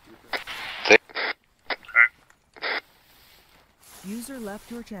 User left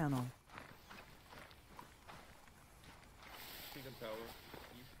your channel.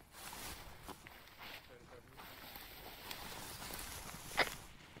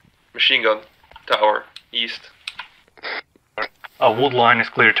 Machine gun tower east. Wood line is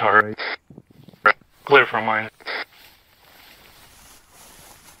clear to our right. Clear from mine.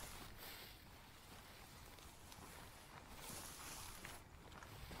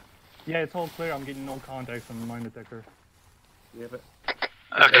 Yeah, it's all clear. I'm getting no contacts on the mine detector. Yeah, but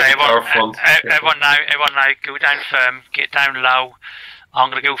Okay, everyone now, go down firm, get down low. I'm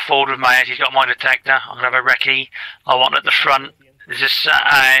going to go forward with Maya, he's got my detector. I'm going to have a recce. I want at the front. Is this,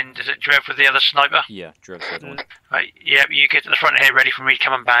 and is it Drev with the other sniper? Yeah, Drev's the other one. Right, yep, you get to the front here, ready for me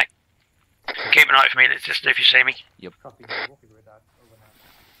coming back. Keep an eye for me, let's just if you see me. Yep.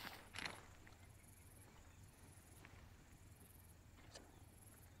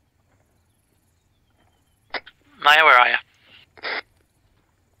 Maya, where are you?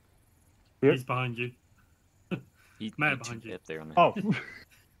 He's behind you. He's behind you. Up there on the Oh.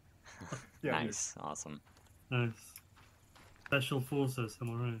 Yeah, nice, awesome. Nice. Special forces, am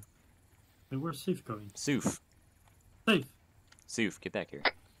I right? Hey, where's Sif going? Soof. Sif. Soof, get back here.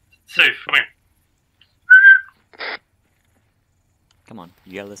 Soof, come here. Come on,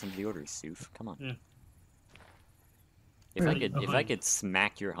 you gotta listen to the orders, Soof. Come on. Yeah. If I could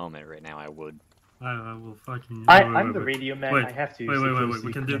smack your helmet right now, I would. I will fucking. I'm the radio man. Wait, I have to. Wait.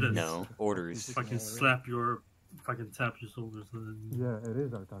 We can do this. No orders. Fucking slap your, fucking tap your shoulders. And Yeah, it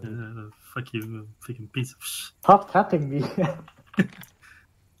is our target. Fuck you, fucking piece of shit. Stop tapping me.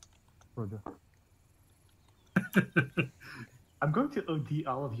 Roger. I'm going to OD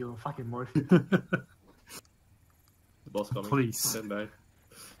all of you on fucking morphine. The boss coming. Please. Stand by.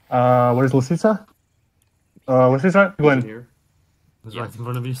 Where's Lasisa? Lasisa? Glenn. Here. It's right in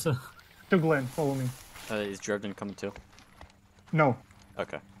front of you, sir. To Glenn, follow me. Is Drebden coming too? No.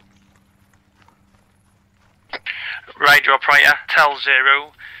 Okay. Radio operator, tell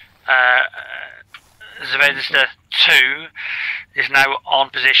 0. Zvezda 2 is now on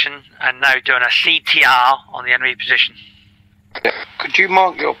position and now doing a CTR on the enemy position. Yeah. Could you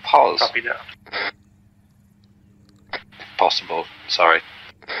mark your pause? Copy that. If possible. Sorry.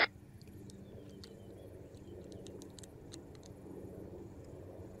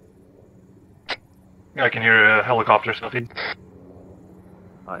 I can hear a helicopter something.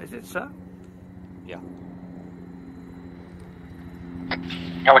 Is it, sir? Yeah.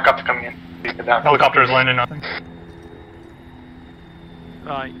 Helicopter coming in. Take it down. Helicopter is landing nothing.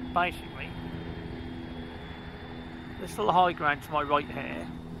 Right, basically, this little high ground to my right here,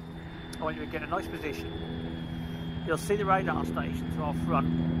 I want you to get a nice position. You'll see the radar station to our front.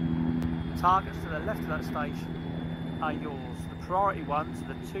 The targets to the left of that station are yours. The priority ones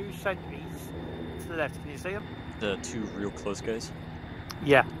are the 2 sentries to the left. Can you see them? The 2 real close guys?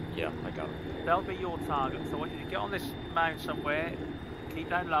 Yeah. Yeah, I got it. They'll be your targets. So I want you to get on this mound somewhere, keep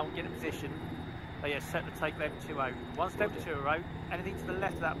down low and get in position. So you're set to take them 2 out. Once them 2 are out, anything to the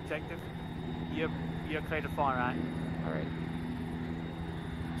left of that objective, you're clear to fire at. Alright.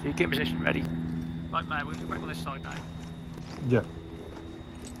 So you get in position ready. Right, man, we'll get back on this side now. Yeah.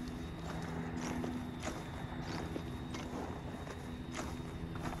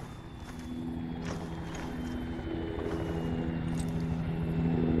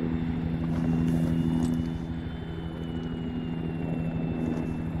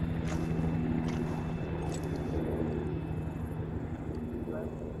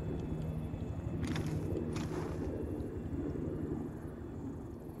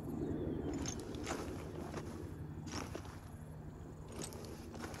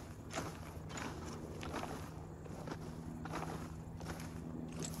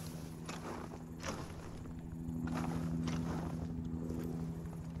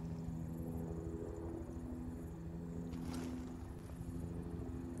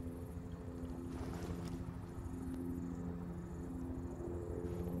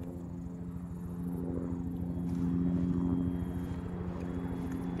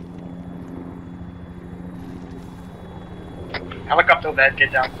 Helicopter overhead,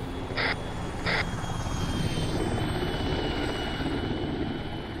 get down.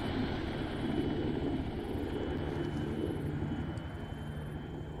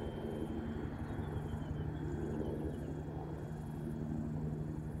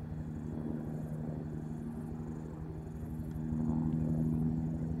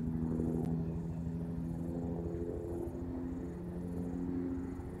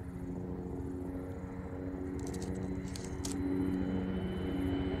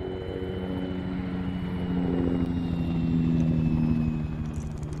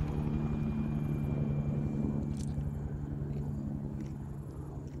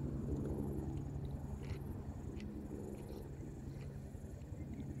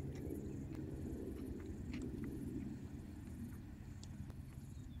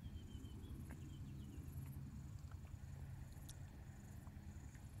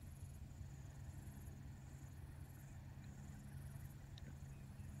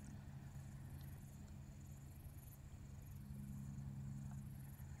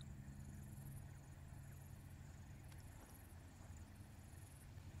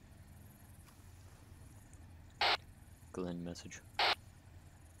 Glenn message.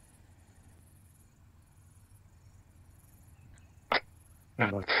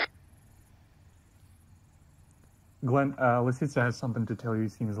 Glenn, Lasica has something to tell you.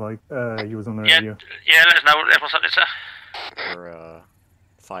 Seems like he was on the radio. Yeah, let us know what's happening, sir. We're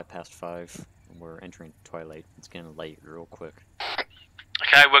 5:05, and we're entering twilight. It's getting light real quick.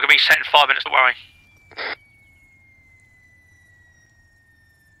 Okay, we're gonna be set in 5 minutes. Don't worry.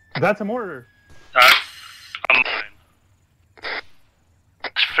 That's a mortar.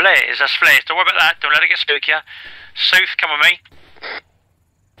 That's flares. That's flares. Don't worry about that. Don't let it get spookier. Sooth, come with me.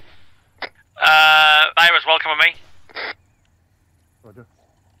 Mayor as well, come with me. Roger.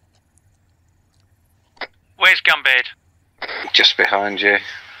 Where's Gunbeard? Just behind you.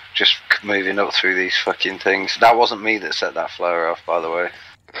 Just moving up through these fucking things. That wasn't me that set that flare off, by the way.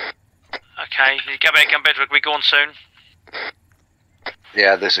 Okay, you get back, Gunbeard. We'll be going soon.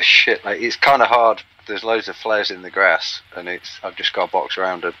 Yeah, there's a shit. Like, it's kind of hard. There's loads of flares in the grass, and I've just got a box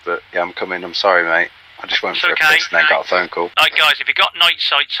around it. But yeah, I'm coming. I'm sorry, mate. I just went for a piss and then got a phone call. Right, guys, if you've got night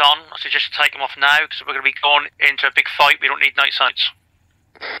sights on, I suggest you take them off now, because we're going to be going into a big fight. We don't need night sights.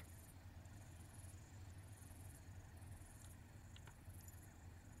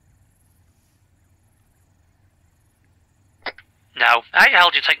 No. How the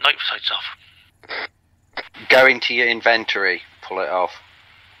hell do you take night sights off? Go into your inventory. Pull it off.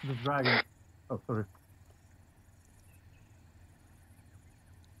 The dragon. Oh, sorry.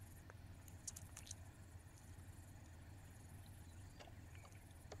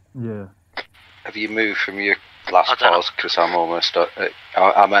 Yeah. Have you moved from your last pause? Because I'm almost.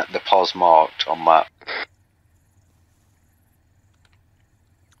 I'm at the pause marked on map.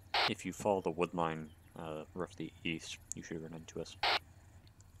 If you follow the wood line roughly east, you should run into us.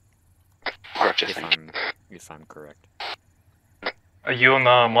 Roger, if I'm correct. Are you on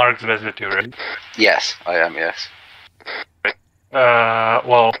Mark's zvezda too, right? Yes, I am. Yes.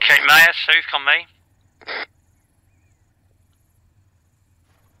 Well. Okay, Maya, Sooth on me.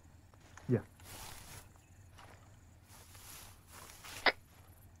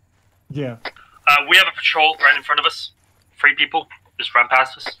 Yeah. We have a patrol right in front of us. 3 people just ran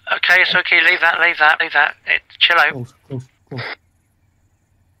past us. Okay, it's okay. Leave that. Chill out. Close.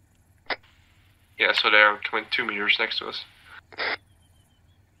 Yeah, so they're coming 2 meters next to us.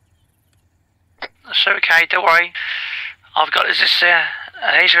 It's okay. Don't worry. I've got. Is this?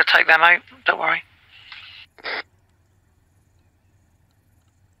 He's gonna take them out. Don't worry.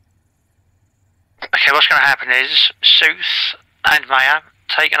 Okay, what's gonna happen is Sooth and Maya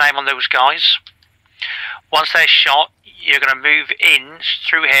take an aim on those guys. Once they're shot, you're going to move in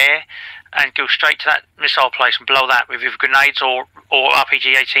through here and go straight to that missile place and blow that with either grenades or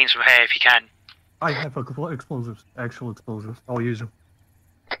RPG-18s from here if you can. I have a couple of explosives, actual explosives. I'll use them.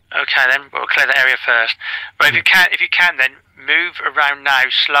 Okay, then we'll clear the area first. But if you can, then move around now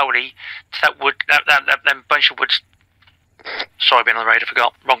slowly to that wood, that bunch of woods. Sorry, being on the road, I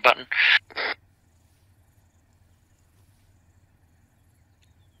forgot. Wrong button.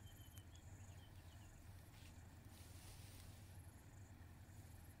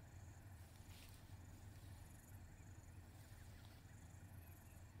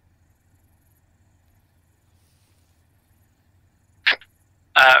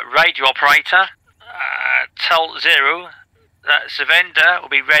 Radio operator, tell Zero that Zvezda will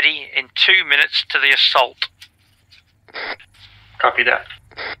be ready in 2 minutes to the assault. Copy that.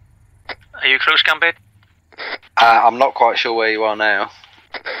 Are you close, Gambit? I'm not quite sure where you are now.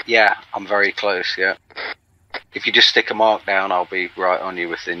 Yeah, I'm very close, yeah. If you just stick a mark down, I'll be right on you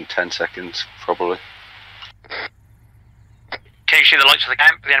within 10 seconds, probably. Can you see the lights of the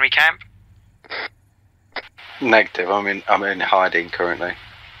camp, the enemy camp? Negative, I'm in hiding currently.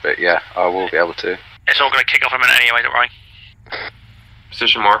 But yeah, I will be able to. It's all going to kick off in a minute anyway, don't worry.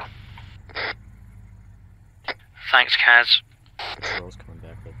 Position mark. Thanks, Kaz. Patrol's coming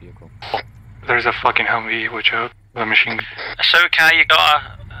back with vehicle. There's a fucking Humvee, watch out. The machine gun. It's okay, we've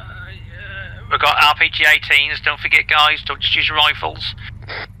got RPG-18s, don't forget guys, don't just use your rifles.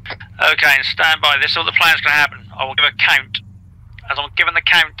 Okay, and stand by, this is what the plan's going to happen. I will give a count. As I'm giving the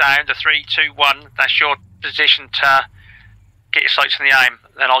countdown to 3, 2, 1, that's your position to get your sights in the aim.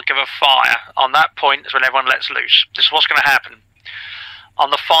 Then I'll give a fire. On that point is when everyone lets loose. This is what's going to happen. On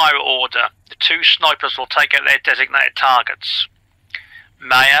the fire order, the 2 snipers will take out their designated targets.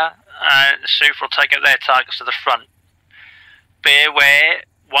 Maya and Sooth will take out their targets to the front. Be aware,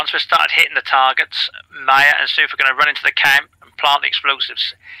 once we've started hitting the targets, Maya and Sooth are going to run into the camp and plant the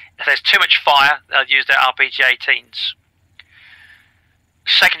explosives. If there's too much fire, they'll use their RPG-18s.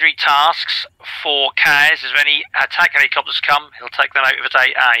 Secondary tasks for Kaz is when any attack helicopters come, he'll take them out with a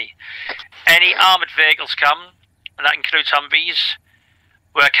AA. Any armoured vehicles come, and that includes Humvees,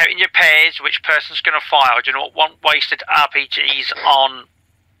 work out in your pairs which person's going to fire. I do not want wasted RPGs on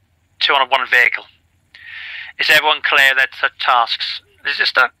 2 on 1 vehicle. Is everyone clear their tasks? Is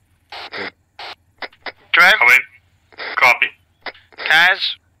this done? Drew? Come in. Copy.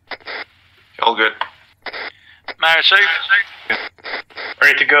 Kaz? All good. Marisu?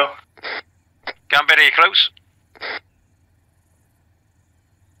 Ready to go. Gambit, are you close?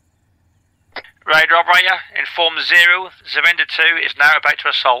 Radar operator, inform Zero, Zvezda 2 is now about to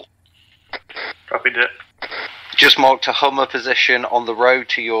assault. Copied it. Just marked a Hummer position on the road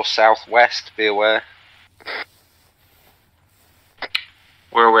to your southwest, be aware.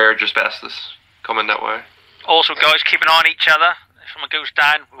 We're aware, just past us. Coming that way. Also, guys, keep an eye on each other. If someone goes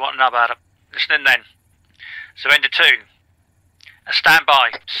down, we want to know about it. Listen in then. Zvezda 2. Stand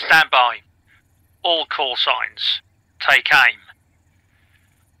by. Stand by. All call signs. Take aim.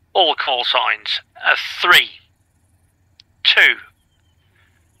 All call signs. 3, 2,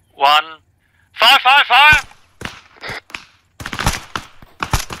 1. Fire, fire, fire!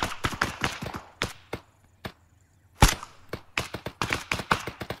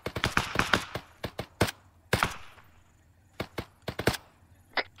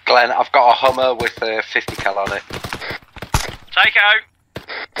 Glenn, I've got a Hummer with a 50 cal on it. Take it out.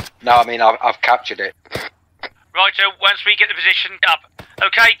 No, I mean, I've captured it. Right, so once we get the position up.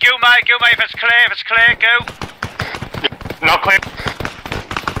 Okay, go mate, if it's clear, go. Not clear.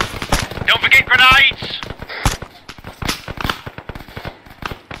 Don't forget grenades.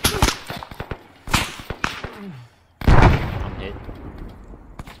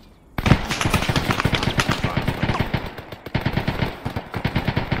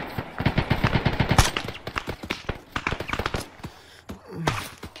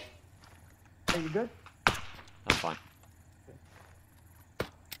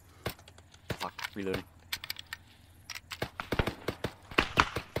 Reloading.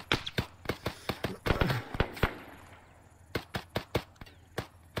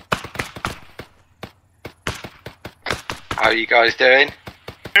 How are you guys doing?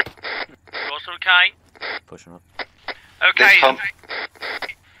 Also okay. Pushing up. Okay.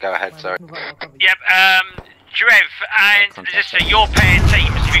 Go ahead, sorry. Yep. Drev and Resistor, you're pairing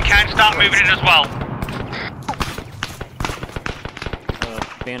teams. If you can, start moving in as well.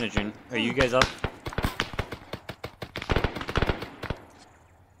 Bandaging. Are you guys up?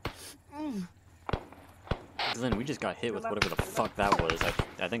 Glenn, we just got hit with whatever the fuck that was.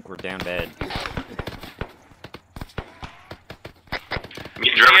 I think we're down bad. Me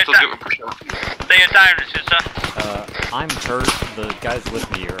and Drev are still doing push up. So you're down, Resistor. I'm hurt. The guys with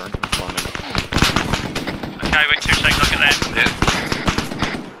me aren't responding. Okay, wait 2 seconds, look at that.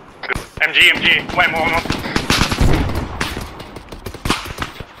 MG, wait, more.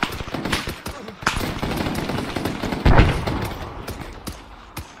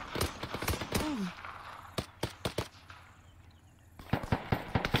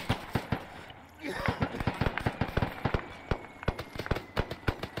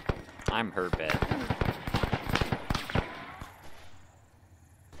 I'm hurt bad.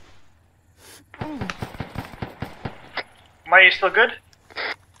 Maya, you still good?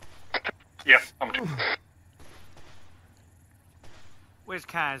 Yeah, I'm good. Where's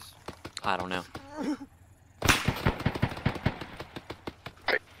Kaz? I don't know.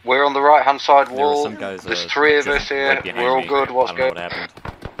 We're on the right hand side There were wall. some guys, There's 3 of just us here. right behind We're all me. good. What's I don't good? know what happened.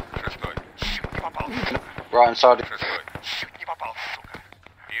 Right hand side.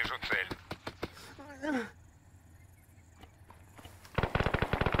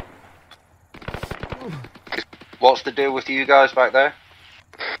 What's the deal with you guys back there?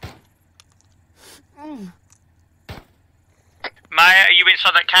 Maya, are you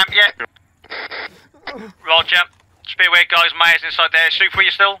inside that camp yet? Roger. Just be aware, guys, Maya's inside there. Super, are you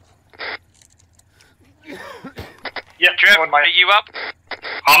still? Yep, Trev, are you up?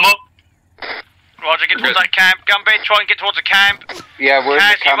 I'm up. Roger, get towards that camp. Gumbit, try and get towards the camp. Yeah, we're in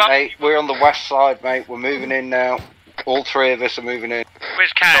Kaz, the camp, you up? mate. We're on the west side, mate. We're moving in now. All 3 of us are moving in.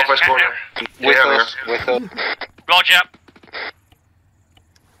 Where's Kaz? Northwest corner. With Yeah, us, with us. Roger.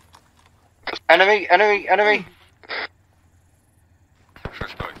 Enemy, enemy, enemy.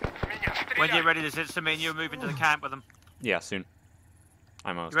 When you're ready, this is me and you're moving to the camp with them. Yeah, soon.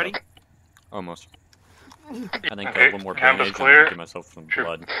 I'm almost You ready? up. Almost. I think Okay, one more camp is bandage clear. and give myself some Sure.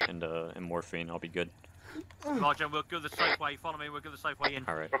 blood and morphine. I'll be good. Roger, we'll go the safe way. Follow me, we'll go the safe way in.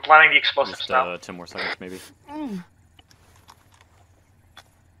 Alright. We're planning the explosives Just now. 10 more seconds, maybe.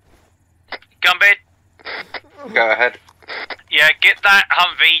 Gumbit. Go ahead. Yeah, get that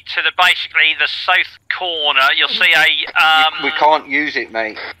Humvee to basically the south corner. You'll see a We can't use it,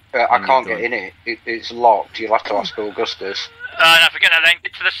 mate. I can't get in it. It's locked. You'll have to ask Augustus. no, forget that then.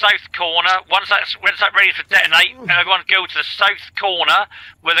 Get to the south corner. Once that's ready to detonate, everyone go to the south corner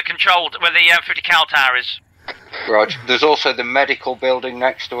where the 50 cal tower is. Rog. There's also the medical building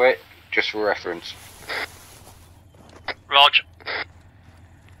next to it, just for reference. Rog.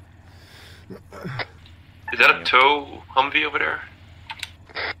 Is that a tow Humvee over there?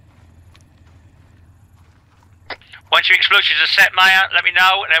 Once your explosives are set, Maya, let me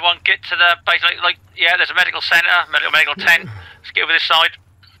know, and everyone get to the basically yeah. There's a medical centre, medical tent. Let's get over this side.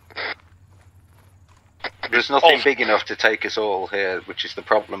 There's nothing big enough to take us all here, which is the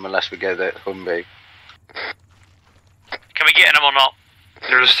problem unless we go the Humvee. Can we get in them or not?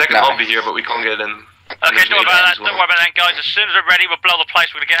 There's a second Humvee here, but we can't get in. Okay, don't worry about that. Don't worry about that, guys. As soon as we're ready, we'll blow the place.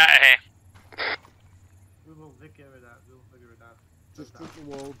 We're gonna get out of here. We will figure it out. We'll figure it out. Just jump the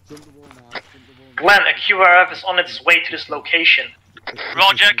wall now, jump the wall now. Glenn, a QRF is on its way to this location.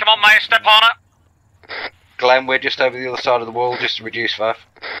 Roger, come on, Maya, step on it. Glenn, we're just over the other side of the wall, just to reduce FAF.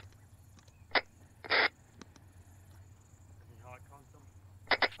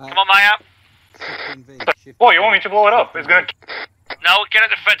 Come on, Maya. Boy, you want me to blow it up? It's gonna. No, get at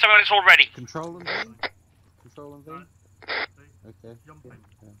the front. Tell me when it's all ready. Control and V. Control and V. Okay.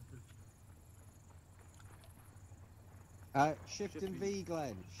 Shift and V,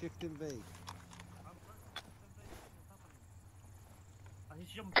 Glenn. Shift and V.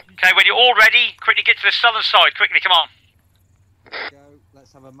 Okay, when you're all ready, quickly get to the southern side. Quickly, come on. Let's go.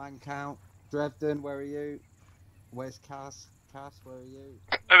 Let's have a man count. Dresden, where are you? Where's Cass? Cass, where are you?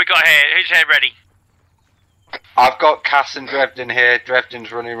 Who we got here? Who's here ready? I've got Cass and Dresden here.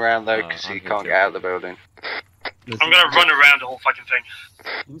 Dresden's running around though because he can't get out of the building. I'm gonna run around the whole fucking thing.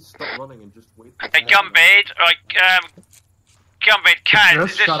 You need to stop running and just wait. Hey, Gumbid, Gumbid, Kaz,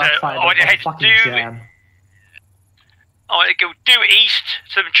 is this I want to head due. I want to go due east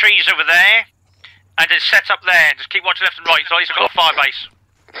to some trees over there. And then set up there, and just keep watching left and right, so at least I've got a fire base.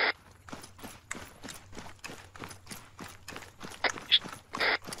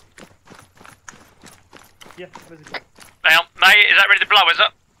 Yeah, what is it? Now, mate, is that ready to blow, is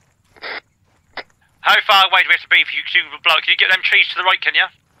it? How far away do we have to be for you to blow? Can you get them trees to the right, can you?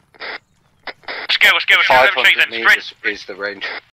 Let's go, them trees then. Sprint. Is the range.